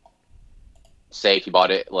where, say, if you bought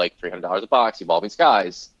it like $300 a box, Evolving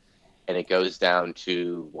Skies, and it goes down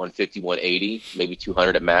to 150, 180, maybe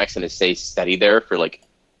 200 at max, and it stays steady there for like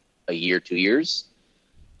a year, 2 years,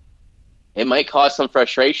 it might cause some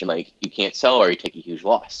frustration. Like, you can't sell or you take a huge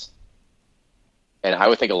loss. And I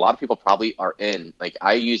would think a lot of people probably are in. Like,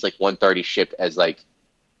 I use like 130 shipped as like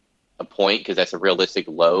a point because that's a realistic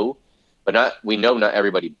low, but we know not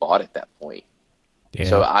everybody bought at that point. Yeah.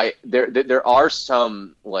 So there are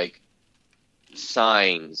some like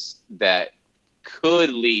signs that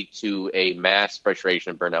could lead to a mass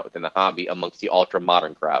frustration and burnout within the hobby amongst the ultra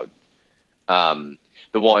modern crowd.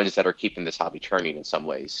 The ones that are keeping this hobby turning in some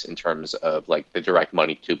ways in terms of like the direct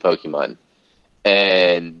money to Pokemon.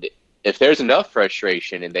 And if there's enough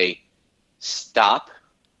frustration and they stop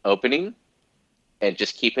opening and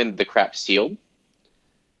just keeping the crap sealed,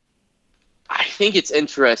 I think it's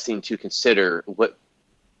interesting to consider what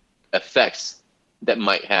effects that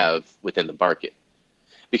might have within the market.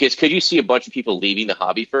 Because could you see a bunch of people leaving the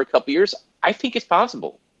hobby for a couple years? I think it's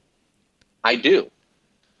possible. I do.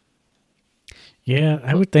 Yeah,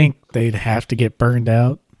 I would think they'd have to get burned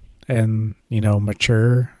out and,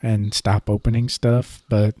 mature and stop opening stuff.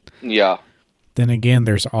 But yeah, then again,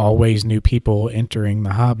 there's always new people entering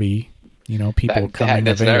the hobby, people coming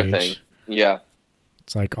of age. Thing. Yeah.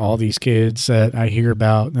 It's like all these kids that I hear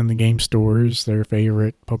about in the game stores, their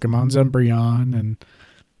favorite Pokemon's Umbreon, and,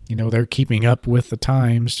 they're keeping up with the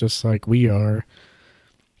times just like we are,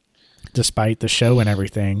 despite the show and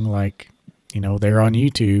everything. Like, they're on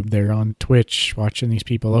YouTube, they're on Twitch watching these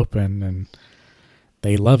people open, and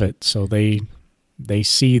they love it. So they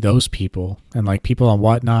see those people, and like people on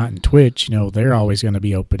Whatnot and Twitch, they're always going to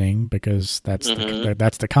be opening because that's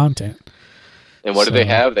the content. And what do they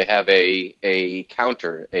have? They have a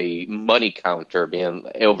counter, a money counter being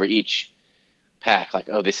over each pack. Like,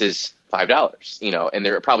 oh, this is $5, and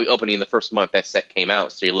they're probably opening the first month that set came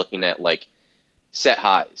out. So you're looking at like set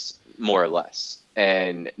highs, more or less.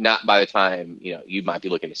 And not by the time, you might be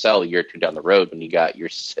looking to sell a year or two down the road when you got your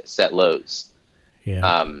set lows.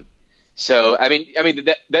 Yeah. So, I mean,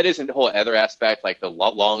 that isn't the whole other aspect, like the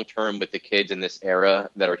long term with the kids in this era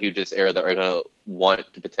that are huge in this era that are going to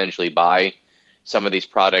want to potentially buy some of these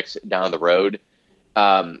products down the road.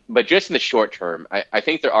 But just in the short term, I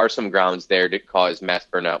think there are some grounds there to cause mass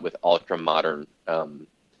burnout with ultra modern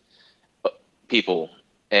people.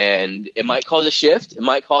 And it might cause a shift. It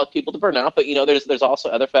might cause people to burn out. But, there's also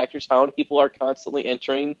other factors. How many people are constantly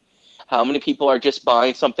entering? How many people are just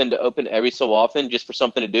buying something to open every so often just for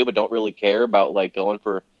something to do, but don't really care about like going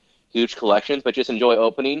for huge collections, but just enjoy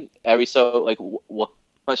opening every so like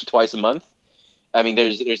once or twice a month? I mean,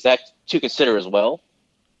 there's that to consider as well.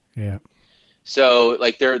 Yeah. So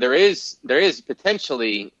like there is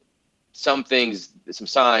potentially some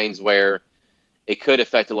signs where it could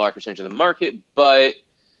affect a large percentage of the market, but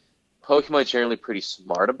Pokemon's generally pretty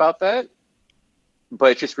smart about that.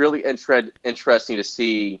 But it's just really interesting to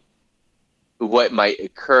see what might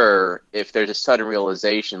occur if there's a sudden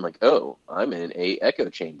realization like, oh, I'm in a echo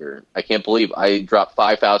chamber. I can't believe I dropped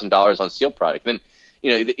 $5,000 on seal product. Then,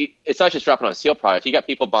 it's not just dropping on seal product. You got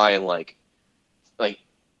people buying like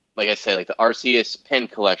I said, like the Arceus pen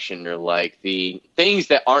collection or like the things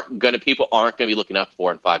that people aren't going to be looking up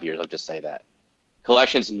for in 5 years. I'll just say that.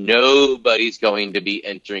 Collections nobody's going to be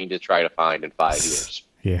entering to try to find in 5 years.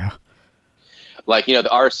 Yeah. Like, the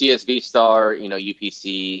Arceus V-Star,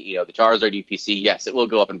 UPC, the Charizard UPC, yes, it will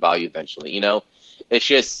go up in value eventually, It's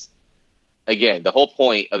just, again, the whole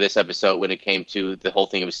point of this episode when it came to the whole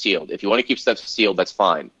thing was sealed. If you want to keep stuff sealed, that's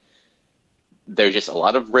fine. There's just a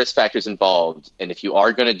lot of risk factors involved, and if you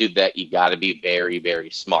are going to do that, you got to be very, very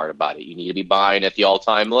smart about it. You need to be buying at the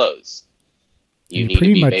all-time lows. You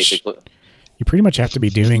pretty much have to be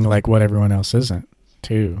doing like what everyone else isn't,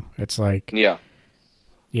 too. It's like...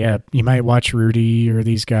 Yeah, you might watch Rudy or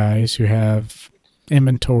these guys who have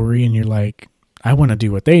inventory and you're like, I want to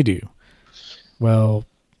do what they do. Well,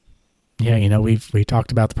 yeah, we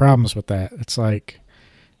talked about the problems with that. It's like,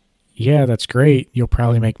 yeah, that's great. You'll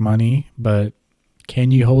probably make money, but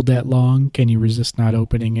can you hold that long? Can you resist not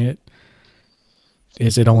opening it?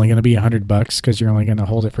 Is it only going to be $100 because you're only going to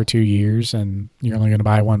hold it for 2 years and you're only going to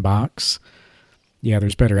buy one box? Yeah,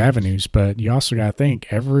 there's better avenues, but you also got to think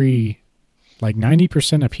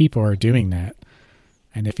 90% of people are doing that.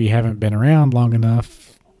 And if you haven't been around long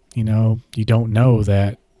enough, you don't know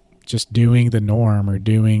that just doing the norm or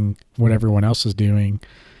doing what everyone else is doing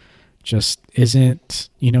just isn't,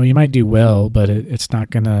 you might do well, but it's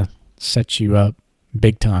not going to set you up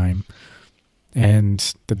big time.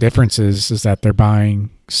 And the difference is that they're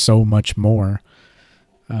buying so much more.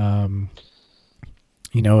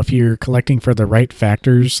 If you're collecting for the right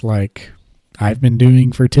factors, like I've been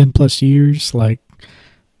doing for 10 plus years, like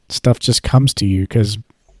stuff just comes to you because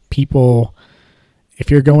people,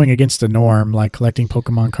 if you're going against the norm, like collecting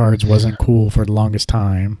Pokemon cards wasn't cool for the longest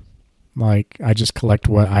time. Like I just collect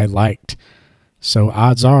what I liked. So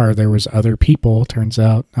odds are there was other people, turns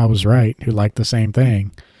out I was right, who liked the same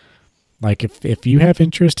thing. Like if you have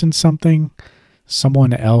interest in something,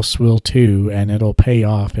 someone else will too, and it'll pay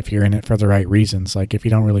off if you're in it for the right reasons. Like if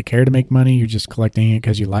you don't really care to make money, you're just collecting it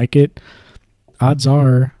because you like it. Odds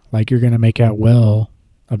are, like, you're going to make out well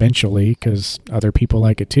eventually because other people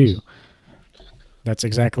like it too. That's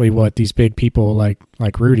exactly what these big people like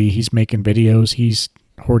Rudy, he's making videos, he's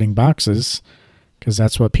hoarding boxes because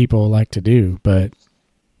that's what people like to do. But,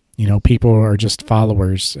 people are just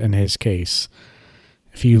followers in his case.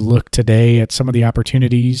 If you look today at some of the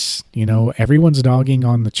opportunities, everyone's dogging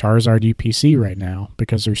on the Charizard UPC right now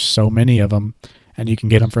because there's so many of them and you can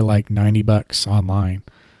get them for like $90 online.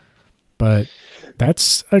 But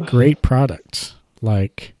that's a great product.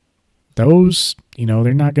 Like those,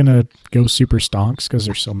 they're not going to go super stonks because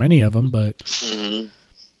there's so many of them, but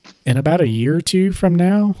in about a year or two from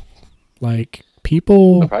now, like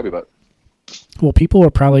people are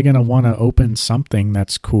probably going to want to open something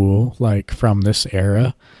that's cool, like from this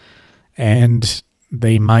era, and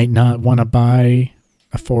they might not want to buy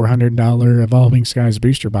a $400 Evolving Skies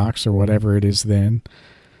booster box or whatever it is then,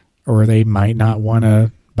 or they might not want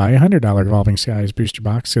to buy a $100 Evolving Skies booster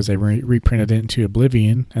box because they reprinted it into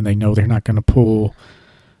Oblivion and they know they're not going to pull,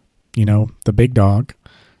 the big dog.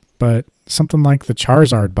 But something like the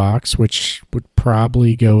Charizard box, which would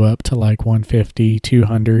probably go up to like 150,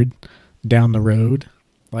 200 down the road,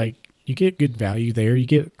 like you get good value there. You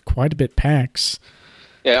get quite a bit packs.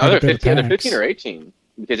 Yeah, Quite a either bit of 15, either packs. 15 or 18.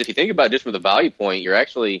 Because if you think about it just from the value point, you're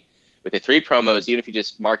actually, with the 3 promos, even if you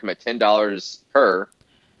just mark them at $10 per,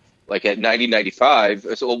 like at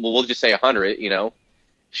 90.95, so we'll just say 100,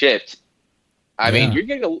 shipped. I mean,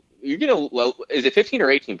 Yeah. is it 15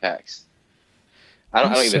 or 18 packs? I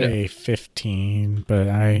I'll don't even know. say 15, but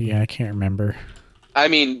I can't remember. I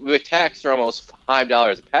mean, with tax, they're almost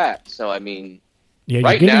 $5 a pack. So, I mean, Yeah,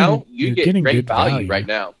 right now, you you're get getting great good value right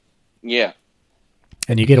now. Yeah.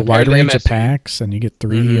 And you get a Compared wide to range of MSC. packs, and you get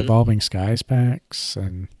 3 Evolving Skies packs,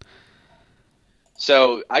 and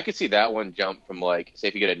So I could see that one jump from like, say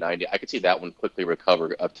if you get a 90, I could see that one quickly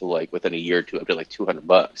recover up to like within a year or two, up to like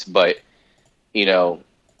 $200. But,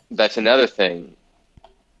 that's another thing.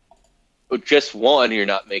 With just one, you're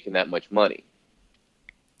not making that much money.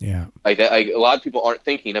 yeah. Like a lot of people aren't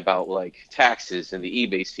thinking about like taxes and the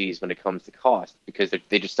eBay fees when it comes to cost because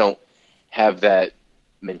they just don't have that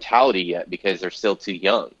mentality yet because they're still too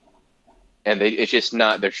young, and it's just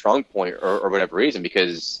not their strong point or whatever reason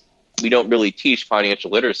because we don't really teach financial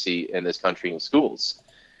literacy in this country in schools,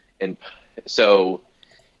 and so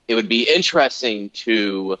it would be interesting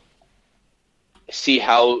to see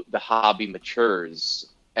how the hobby matures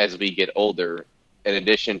as we get older in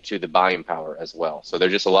addition to the buying power as well. So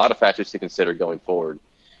there's just a lot of factors to consider going forward.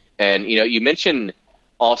 And, you mentioned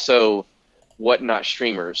also whatnot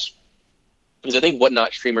streamers, because I think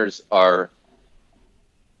whatnot streamers are,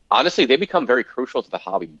 honestly, they become very crucial to the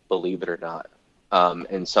hobby, believe it or not,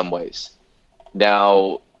 in some ways.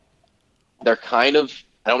 Now, they're kind of,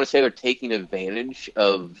 I don't want to say they're taking advantage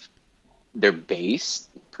of their base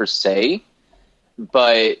per se,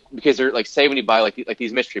 but because they're like, say when you buy like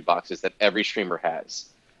these mystery boxes that every streamer has,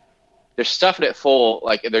 they're stuffing it full.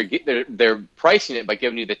 Like they're pricing it by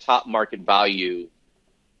giving you the top market value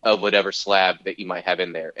of whatever slab that you might have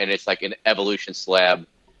in there, and it's like an evolution slab,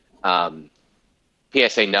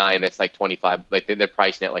 PSA 9 that's like 25. Like they're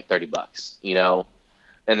pricing it like $30,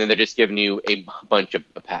 and then they're just giving you a bunch of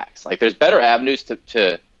packs. Like there's better avenues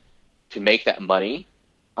to make that money,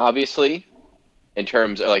 obviously, in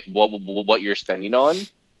terms of like what you're spending on.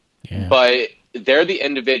 Yeah. But they're the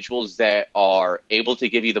individuals that are able to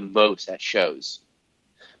give you the most at shows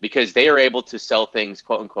because they are able to sell things,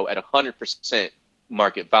 quote unquote, at 100%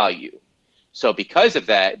 market value. So because of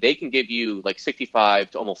that, they can give you like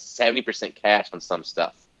 65 to almost 70% cash on some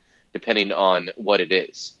stuff, depending on what it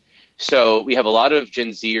is. So we have a lot of Gen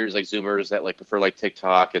Zers, like Zoomers, that like prefer like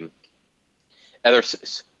TikTok and other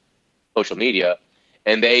social media,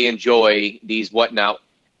 and they enjoy these whatnot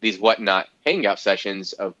hangout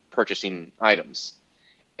sessions of purchasing items.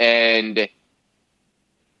 And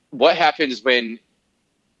what happens when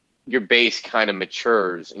your base kind of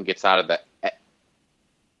matures and gets out of that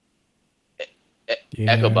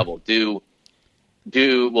echo bubble?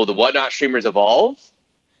 Will the whatnot streamers evolve?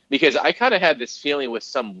 Because I kind of had this feeling with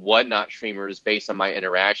some whatnot streamers based on my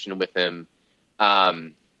interaction with them.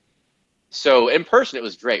 So in person, it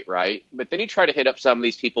was great, right? But then you try to hit up some of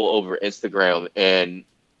these people over Instagram, and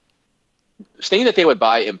saying that they would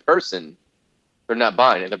buy in person, they're not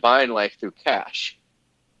buying it. They're buying like through cash.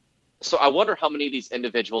 So I wonder how many of these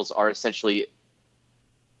individuals are essentially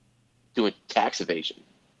doing tax evasion,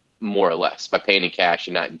 more or less, by paying in cash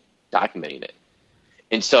and not documenting it.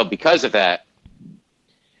 And so because of that,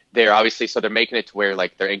 they're making it to where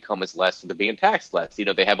like their income is less and they're being taxed less.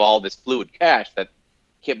 They have all this fluid cash that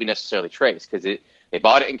can't be necessarily traced because they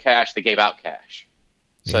bought it in cash, they gave out cash.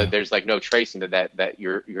 So there's like no tracing that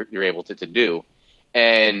you're able to do.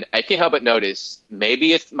 And I can't help but notice,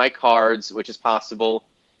 maybe it's my cards, which is possible,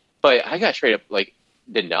 but I got straight up like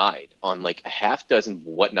denied on like a half dozen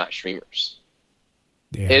whatnot streamers.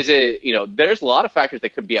 Yeah. Is it, there's a lot of factors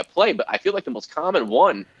that could be at play, but I feel like the most common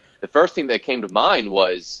one, the first thing that came to mind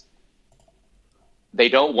was they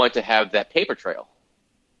don't want to have that paper trail.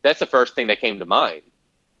 That's the first thing that came to mind.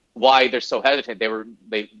 Why they're so hesitant? They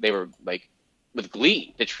were like with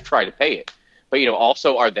glee to try to pay it. But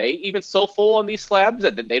also, are they even so full on these slabs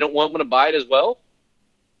that they don't want to buy it as well?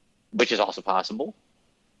 Which is also possible.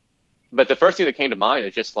 But the first thing that came to mind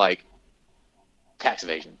is just like tax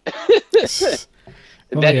evasion. That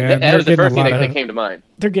was the first thing that came to mind.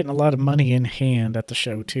 They're getting a lot of money in hand at the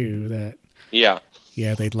show too. That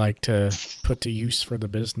they'd like to put to use for the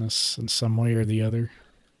business in some way or the other.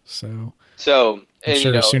 So I'm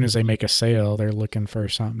sure as soon as they make a sale, they're looking for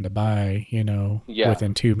something to buy,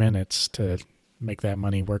 within 2 minutes to make that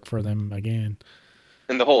money work for them again.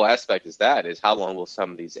 And the whole aspect is how long will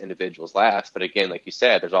some of these individuals last? But again, like you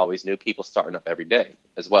said, there's always new people starting up every day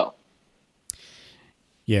as well.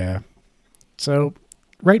 Yeah. So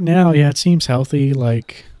right now, yeah, it seems healthy.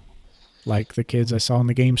 Like the kids I saw in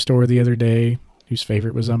the game store the other day, whose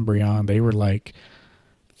favorite was Umbreon. They were like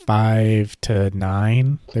 5 to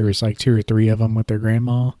 9. There was like 2 or 3 of them with their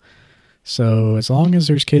grandma. So as long as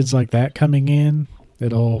there's kids like that coming in,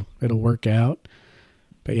 it'll work out.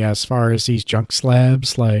 But yeah, as far as these junk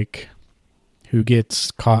slabs, like who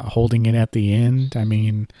gets caught holding it at the end, I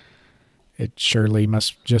mean, it surely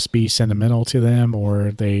must just be sentimental to them,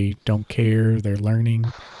 or they don't care, they're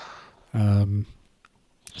learning. Um,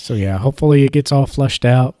 so yeah, hopefully it gets all flushed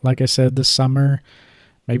out. Like I said, this summer,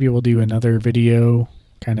 maybe we'll do another video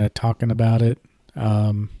kind of talking about it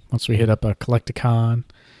once we hit up a Collecticon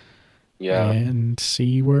Yeah, and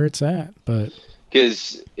see where it's at. But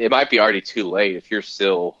because it might be already too late if you're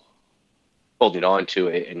still holding on to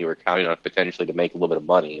it and you were counting on it potentially to make a little bit of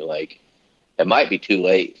money. Like it might be too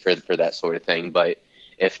late for that sort of thing. But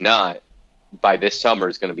if not, by this summer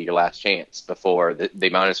is going to be your last chance before the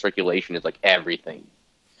amount of circulation is like everything.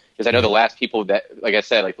 Because I know yeah, the last people that, like I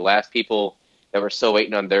said, like the last people that were still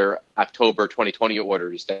waiting on their October 2020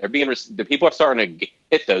 orders, the people are starting to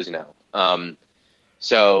hit those now.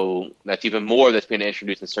 So that's even more that's being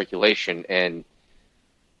introduced in circulation, and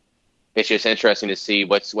it's just interesting to see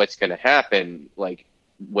what's going to happen. Like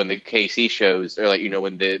when the KC shows, or like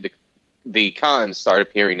when the cons start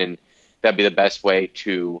appearing, and that'd be the best way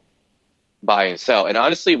to buy and sell. And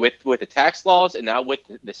honestly, with the tax laws and now with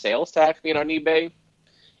the sales tax being on eBay,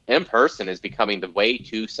 in person is becoming the way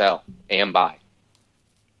to sell and buy.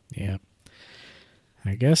 yeah.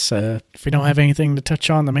 I guess if we don't have anything to touch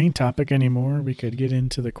on the main topic anymore, we could get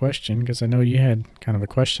into the question, because I know you had kind of a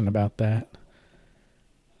question about that.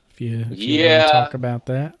 If you want to Yeah, talk about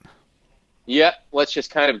that. yeah. Let's just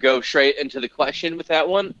kind of go straight into the question with that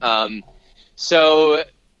one. So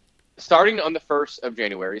starting on the 1st of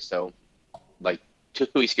January, so like 2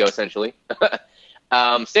 weeks ago, essentially,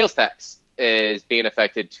 sales tax is being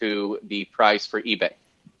affected to the price for eBay.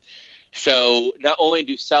 So not only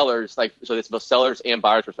do sellers, so it's both sellers and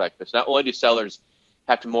buyers perspective. So not only do sellers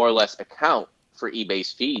have to more or less account for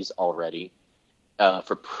eBay's fees already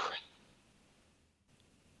for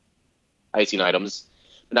pricing items,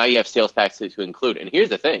 but now you have sales tax to include. And here's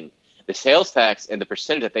the thing: the sales tax and the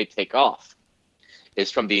percentage that they take off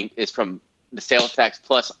is from the sales tax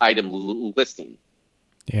plus item listing.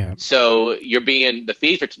 Yeah. So the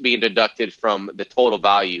fees are being deducted from the total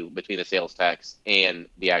value between the sales tax and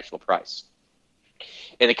the actual price.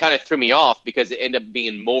 And it kind of threw me off because it ended up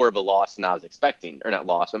being more of a loss than I was expecting, or not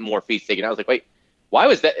loss, but more fees taken. I was like, wait, why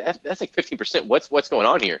was that? That's like 15%. What's going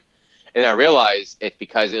on here? And I realized it's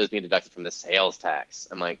because it was being deducted from the sales tax.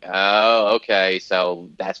 I'm like, oh, okay. So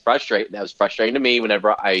that's frustrating. That was frustrating to me when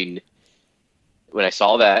I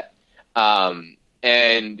saw that.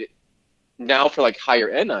 And now for like higher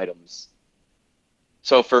end items.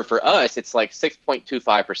 So for us, it's like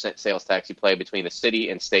 6.25% sales tax you pay between the city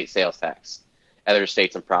and state sales tax. Other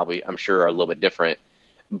states I'm sure are a little bit different.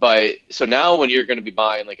 But so now when you're going to be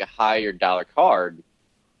buying like a higher dollar card,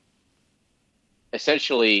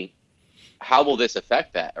 essentially, how will this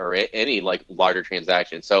affect that or any like larger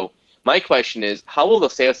transaction? So my question is, how will the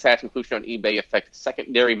sales tax inclusion on eBay affect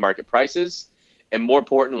secondary market prices? And more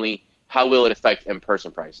importantly, how will it affect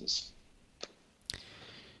in-person prices?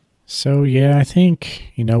 So yeah, I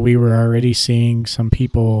think, we were already seeing some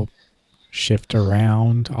people shift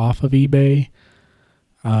around off of eBay.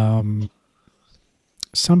 Some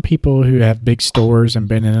people who have big stores and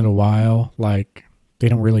been in it a while, like they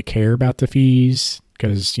don't really care about the fees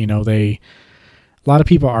because, a lot of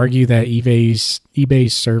people argue that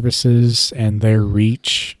eBay's services and their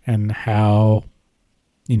reach and how,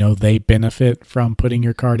 they benefit from putting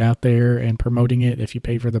your card out there and promoting it if you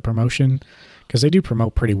pay for the promotion, because they do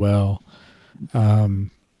promote pretty well.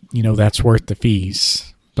 That's worth the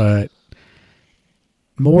fees. But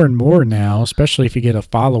more and more now, especially if you get a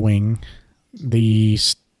following,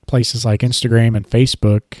 these places like Instagram and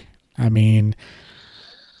Facebook, I mean,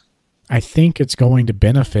 I think it's going to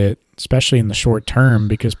benefit, especially in the short term,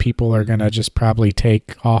 because people are going to just probably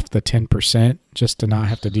take off the 10% just to not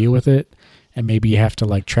have to deal with it. And maybe you have to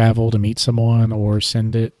like travel to meet someone or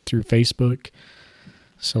send it through Facebook.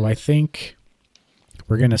 So I think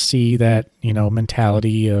we're going to see that,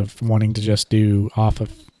 mentality of wanting to just do off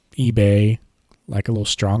of eBay like a little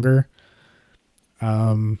stronger.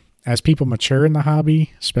 As people mature in the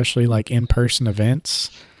hobby, especially like in-person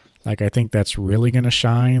events, like I think that's really going to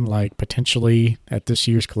shine, like potentially at this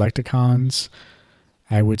year's Collecticons.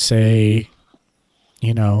 I would say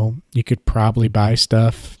you could probably buy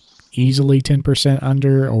stuff easily 10%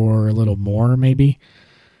 under or a little more maybe,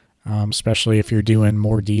 especially if you're doing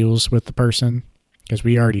more deals with the person, because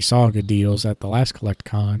we already saw good deals at the last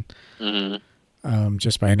CollectCon.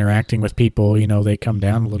 Just by interacting with people, they come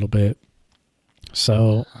down a little bit.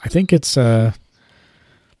 So I think it's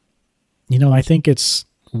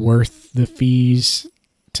worth the fees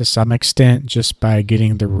to some extent just by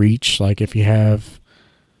getting the reach. Like if you have,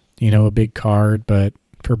 a big card, but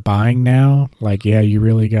for buying now, like, you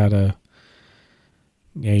really gotta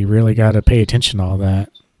pay attention to all that.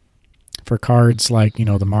 For cards like,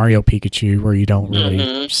 the Mario Pikachu, where you don't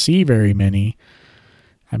really see very many,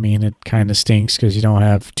 I mean, it kind of stinks because you don't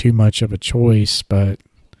have too much of a choice. But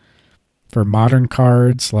for modern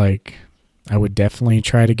cards, like, I would definitely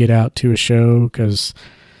try to get out to a show, because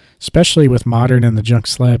especially with Modern and the Junk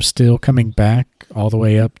Slab still coming back all the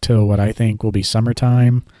way up to what I think will be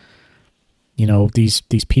summertime, these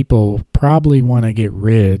people probably want to get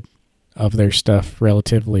rid of their stuff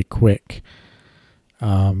relatively quick.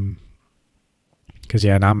 Because,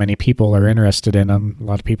 not many people are interested in them. A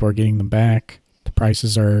lot of people are getting them back. The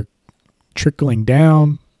prices are trickling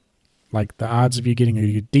down. Like, the odds of you getting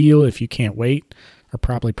a good deal if you can't wait are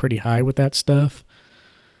probably pretty high with that stuff.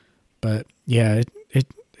 But,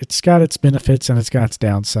 it's got its benefits and it's got its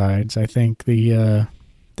downsides. I think the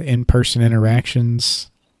in-person interactions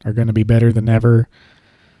are going to be better than ever.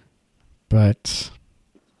 But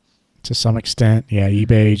to some extent,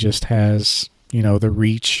 eBay just has, the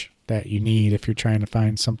reach that you need if you're trying to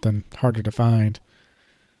find something harder to find.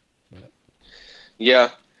 Yeah.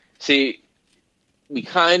 See, we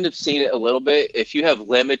kind of seen it a little bit. If you have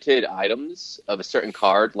limited items of a certain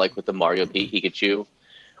card, like with the Mario Pikachu,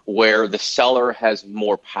 where the seller has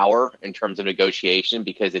more power in terms of negotiation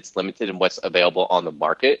because it's limited in what's available on the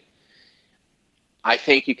market, I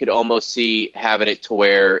think you could almost see having it to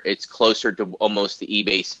where it's closer to almost the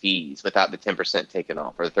eBay's fees without the 10% taken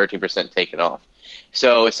off or the 13% taken off.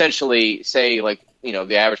 So essentially, say like,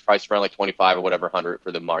 the average price is around like 25 or whatever, 100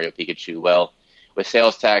 for the Mario Pikachu. Well, with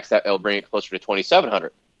sales tax, that'll bring it closer to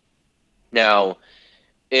 2,700. Now,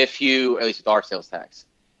 at least with our sales tax.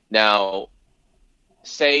 Now,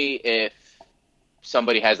 say if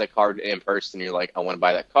somebody has that card in person, you're like, I want to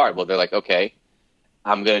buy that card. Well, they're like, okay,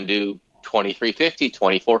 I'm going to do 2,350,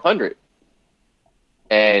 2,400.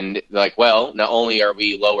 And they're like, well, not only are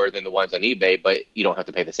we lower than the ones on eBay, but you don't have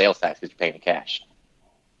to pay the sales tax because you're paying in cash.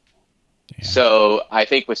 Yeah. So I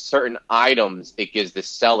think with certain items, it gives the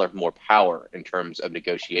seller more power in terms of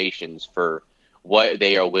negotiations for what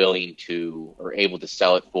they are willing to or able to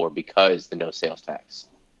sell it for because the no sales tax.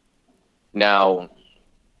 Now,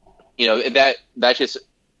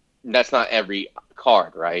 that's not every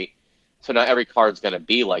card, right? So not every card's going to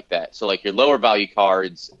be like that. So like your lower value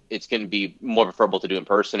cards, it's going to be more preferable to do in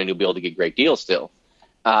person, and you'll be able to get great deals still.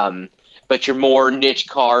 But your more niche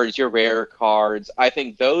cards, your rare cards, I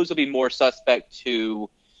think those will be more suspect to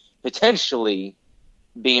potentially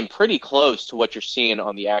being pretty close to what you're seeing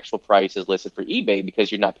on the actual prices listed for eBay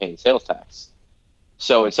because you're not paying sales tax.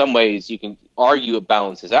 So in some ways, you can argue it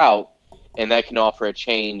balances out, and that can offer a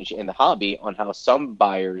change in the hobby on how some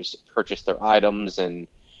buyers purchase their items and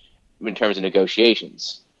in terms of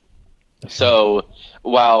negotiations. So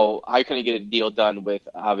while I couldn't get a deal done with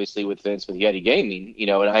Vince with Yeti Gaming,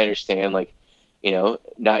 and I understand, like,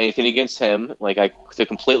 not anything against him, like I to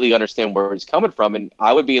completely understand where he's coming from, and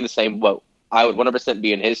I would be in the same boat. I would 100%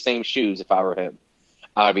 be in his same shoes if I were him.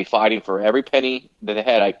 I would be fighting for every penny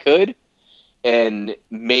that I could, and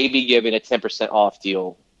maybe giving a 10% off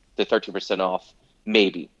deal, the 13% off,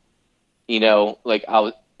 maybe.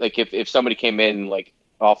 If somebody came in and like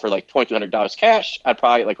offer like $2,200 cash, I'd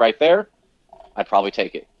probably I'd probably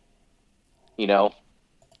take it,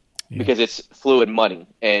 because it's fluid money,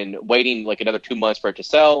 and waiting like another 2 months for it to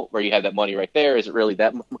sell where you have that money right there, is it really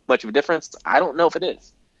that much of a difference? I don't know if it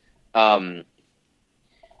is.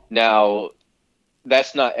 Now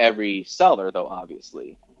that's not every seller though,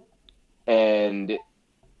 obviously. And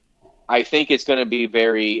I think it's going to be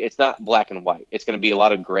it's not black and white. It's going to be a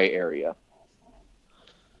lot of gray area.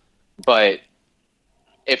 But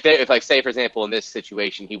if like, say, for example, in this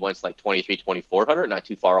situation, he wants like 2,400, not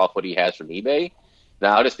too far off what he has from eBay,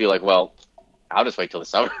 now I'll just be like, well, I'll just wait till the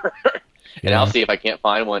summer and I'll see if I can't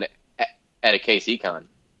find one at a KCCon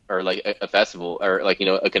or like a festival or like,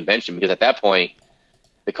 a convention, because at that point,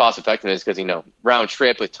 the cost effectiveness, because, round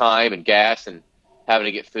trip with time and gas and having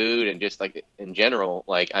to get food and just like in general,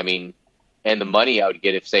 like, I mean, and the money I would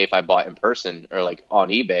get if I bought in person or like on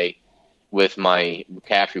eBay with my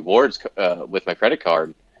cash rewards, with my credit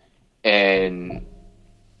card, and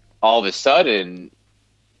all of a sudden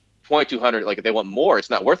 $2,200, like if they want more, it's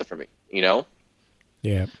not worth it for me, you know?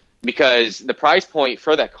 Yeah. Because the price point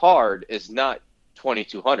for that card is not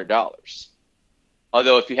 $2,200.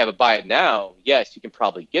 Although if you have a buy it now, yes, you can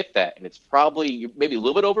probably get that, and it's probably maybe a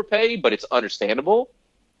little bit overpaid, but it's understandable.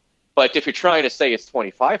 But if you're trying to say it's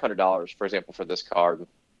 $2,500, for example, for this card,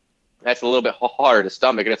 that's a little bit harder to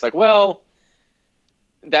stomach. And it's like, well,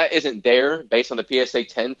 that isn't there based on the PSA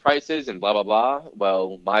 10 prices and blah, blah, blah.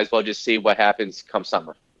 Well, might as well just see what happens come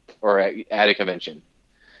summer or at a convention.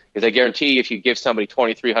 Because I guarantee if you give somebody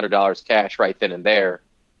 $2,300 cash right then and there,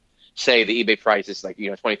 say the eBay price is like,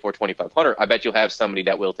 $2,400, $2,500, I bet you'll have somebody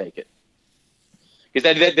that will take it.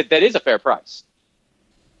 Because that is a fair price.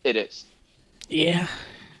 It is. Yeah.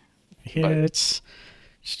 Yeah, but it's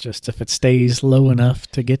just if it stays low enough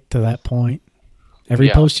to get to that point. Every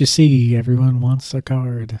post you see, everyone wants a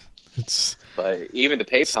card. But even the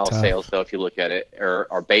PayPal sales, though, if you look at it,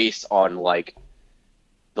 are based on like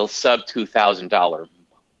the sub $2,000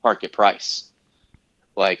 market price.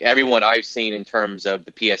 Like everyone I've seen in terms of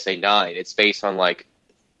the PSA 9, it's based on like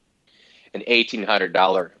an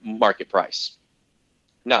 $1,800 market price,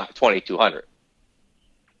 not $2,200.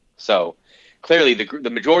 So clearly the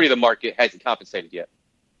majority of the market hasn't compensated yet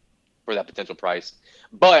for that potential price.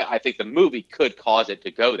 But I think the movie could cause it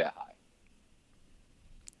to go that high.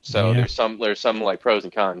 So there's some like pros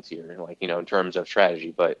and cons here, like, in terms of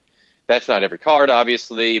strategy, but that's not every card,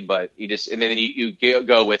 obviously, but and then you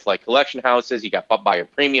go with like collection houses, you got buy a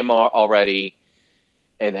premium already,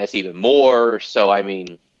 and that's even more. So, I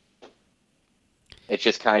mean, it's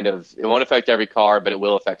just it won't affect every card, but it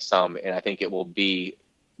will affect some, and I think it will be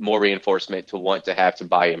more reinforcement to want to have to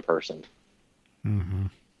buy in person. Mm-hmm.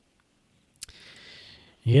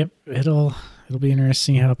 Yep, it'll be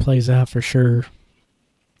interesting how it plays out for sure.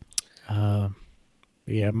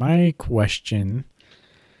 Yeah, my question,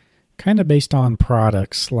 kind of based on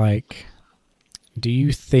products, like, do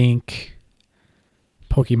you think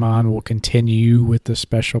Pokemon will continue with the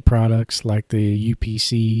special products like the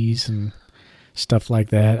UPCs and stuff like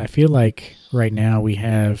that? I feel like right now we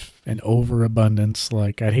have an overabundance.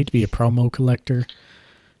 Like, I'd hate to be a promo collector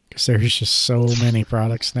because there's just so many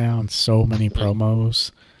products now and so many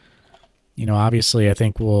promos. Obviously, I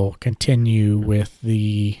think we'll continue with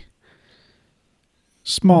the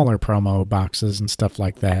smaller promo boxes and stuff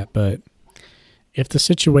like that. But if the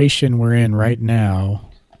situation we're in right now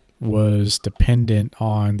was dependent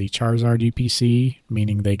on the Charizard UPC,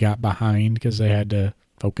 meaning they got behind because they had to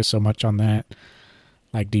focus so much on that,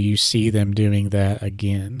 like, do you see them doing that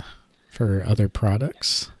again for other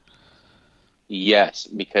products? Yes,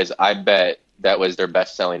 because I bet that was their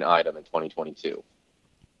best-selling item in 2022.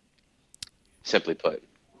 Simply put.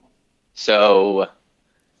 So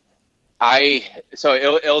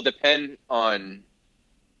it'll depend on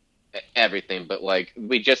everything, but like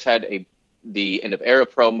we just had the end of era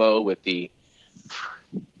promo with the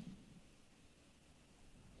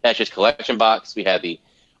Patches collection box. We had the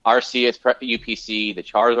RCS UPC, the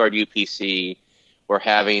Charizard UPC. We're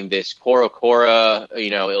having this Korokora,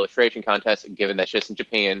 illustration contest, given that's just in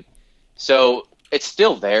Japan. So it's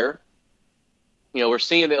still there. We're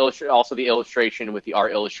seeing also the illustration with the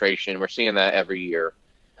art illustration. We're seeing that every year.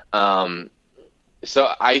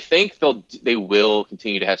 So I think they will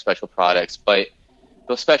continue to have special products, but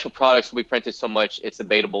those special products will be printed so much it's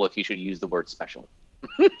debatable if you should use the word special.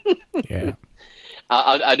 Yeah.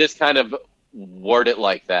 I just kind of word it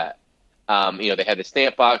like that. They had the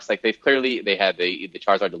stamp box, like they had the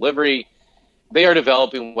Charizard delivery. They are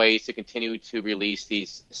developing ways to continue to release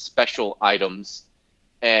these special items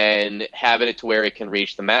and having it to where it can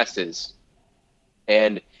reach the masses.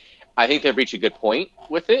 And I think they've reached a good point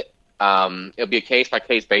with it. It'll be a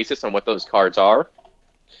case-by-case basis on what those cards are.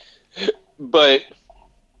 But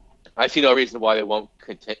I see no reason why they won't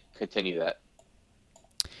continue that.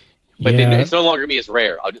 But then it's no longer going to be as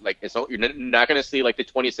rare. You're not going to see like the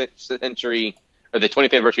 20th century or the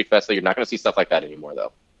 20th anniversary festival. You're not going to see stuff like that anymore,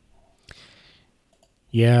 though.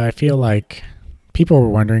 Yeah, I feel like people were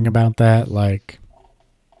wondering about that. Like,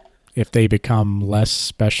 if they become less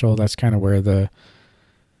special, that's kind of where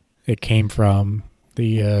it came from.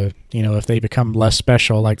 If they become less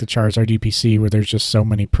special, like the Charizard UPC, where there's just so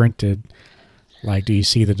many printed, like, do you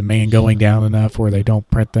see the demand going down enough where they don't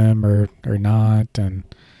print them or not? And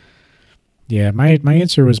yeah, my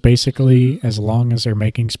answer was basically, as long as they're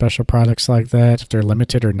making special products like that, if they're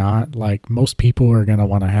limited or not, like, most people are going to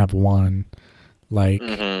want to have one. Like,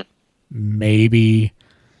 maybe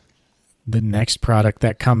the next product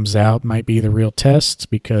that comes out might be the real test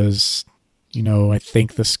because, I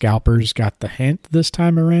think the scalpers got the hint this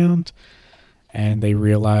time around and they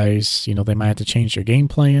realize, they might have to change their game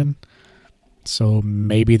plan. So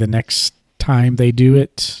maybe the next time they do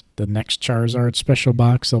it, the next Charizard special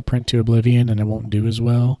box, they'll print to Oblivion and it won't do as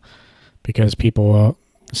well because people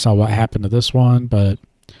saw what happened to this one. But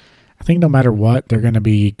I think no matter what, they're going to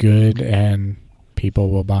be good and people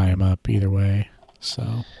will buy them up either way.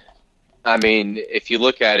 So, I mean, if you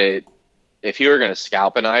look at it, if you were going to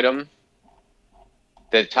scalp an item,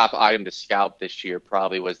 the top item to scalp this year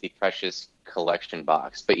probably was the Precious Collection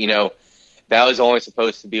box. But, that was only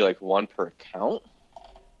supposed to be like one per account.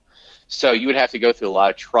 So you would have to go through a lot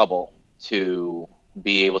of trouble to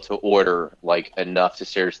be able to order like enough to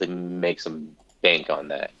seriously make some bank on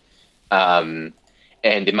that. And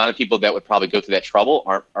the amount of people that would probably go through that trouble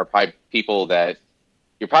are probably people that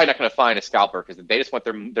you're probably not going to find a scalper because they just want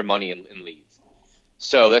their money and leave.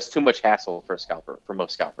 So that's too much hassle for a scalper, for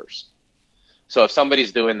most scalpers. So if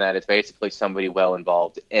somebody's doing that, it's basically somebody well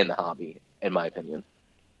involved in the hobby, in my opinion.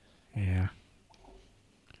 Yeah.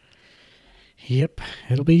 Yep,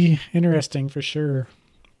 it'll be interesting for sure.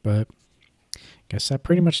 But I guess that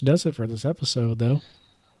pretty much does it for this episode, though.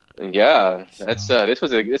 Yeah, that's this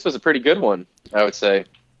was a pretty good one, I would say.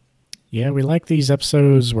 Yeah, we like these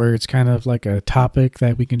episodes where it's kind of like a topic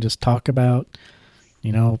that we can just talk about.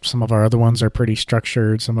 Some of our other ones are pretty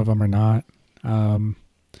structured, some of them are not. I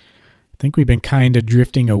think we've been kind of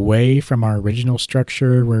drifting away from our original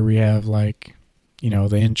structure where we have like,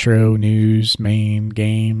 the intro, news, main,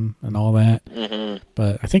 game, and all that. Mm-hmm.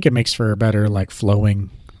 But I think it makes for a better like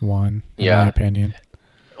flowing one, in my opinion.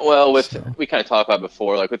 Well, we kind of talked about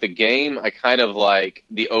before, like with the game, I kind of like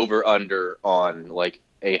the over-under on like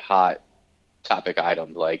a hot topic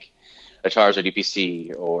item, like a Charizard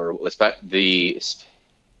DPC or the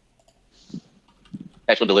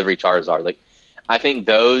special delivery Charizard. Like, I think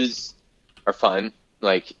those are fun.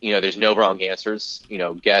 Like, there's no wrong answers.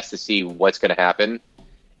 Guess to see what's going to happen.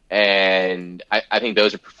 And I think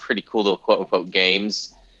those are pretty cool little quote-unquote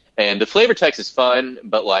games. And the flavor text is fun,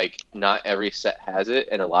 but, like, not every set has it.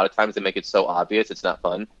 And a lot of times they make it so obvious it's not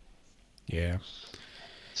fun. Yeah.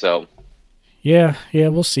 So. Yeah,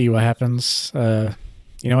 we'll see what happens. I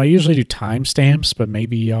usually do timestamps, but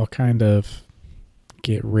maybe I'll kind of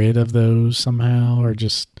get rid of those somehow or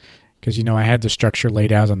just... Because, I had the structure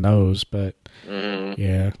laid out on those, but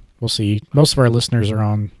yeah, we'll see. Most of our listeners are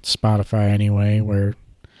on Spotify anyway, where,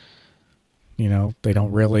 they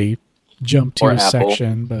don't really jump to or a Apple.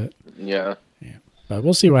 Section, but yeah. But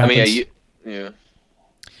we'll see what happens. Yeah.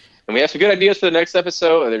 And we have some good ideas for the next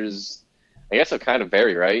episode. There's, I guess, it'll kind of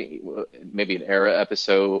vary, right? Maybe an era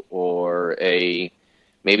episode or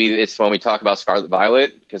maybe it's when we talk about Scarlet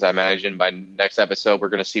Violet, because I imagine by next episode we're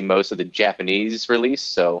going to see most of the Japanese release,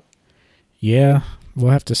 so... Yeah, we'll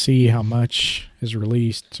have to see how much is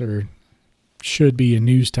released, or should be a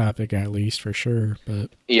news topic at least for sure. But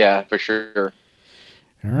yeah, for sure.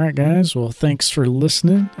 All right, guys. Well, thanks for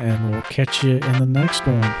listening, and we'll catch you in the next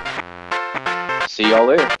one. See y'all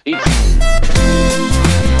later. Peace.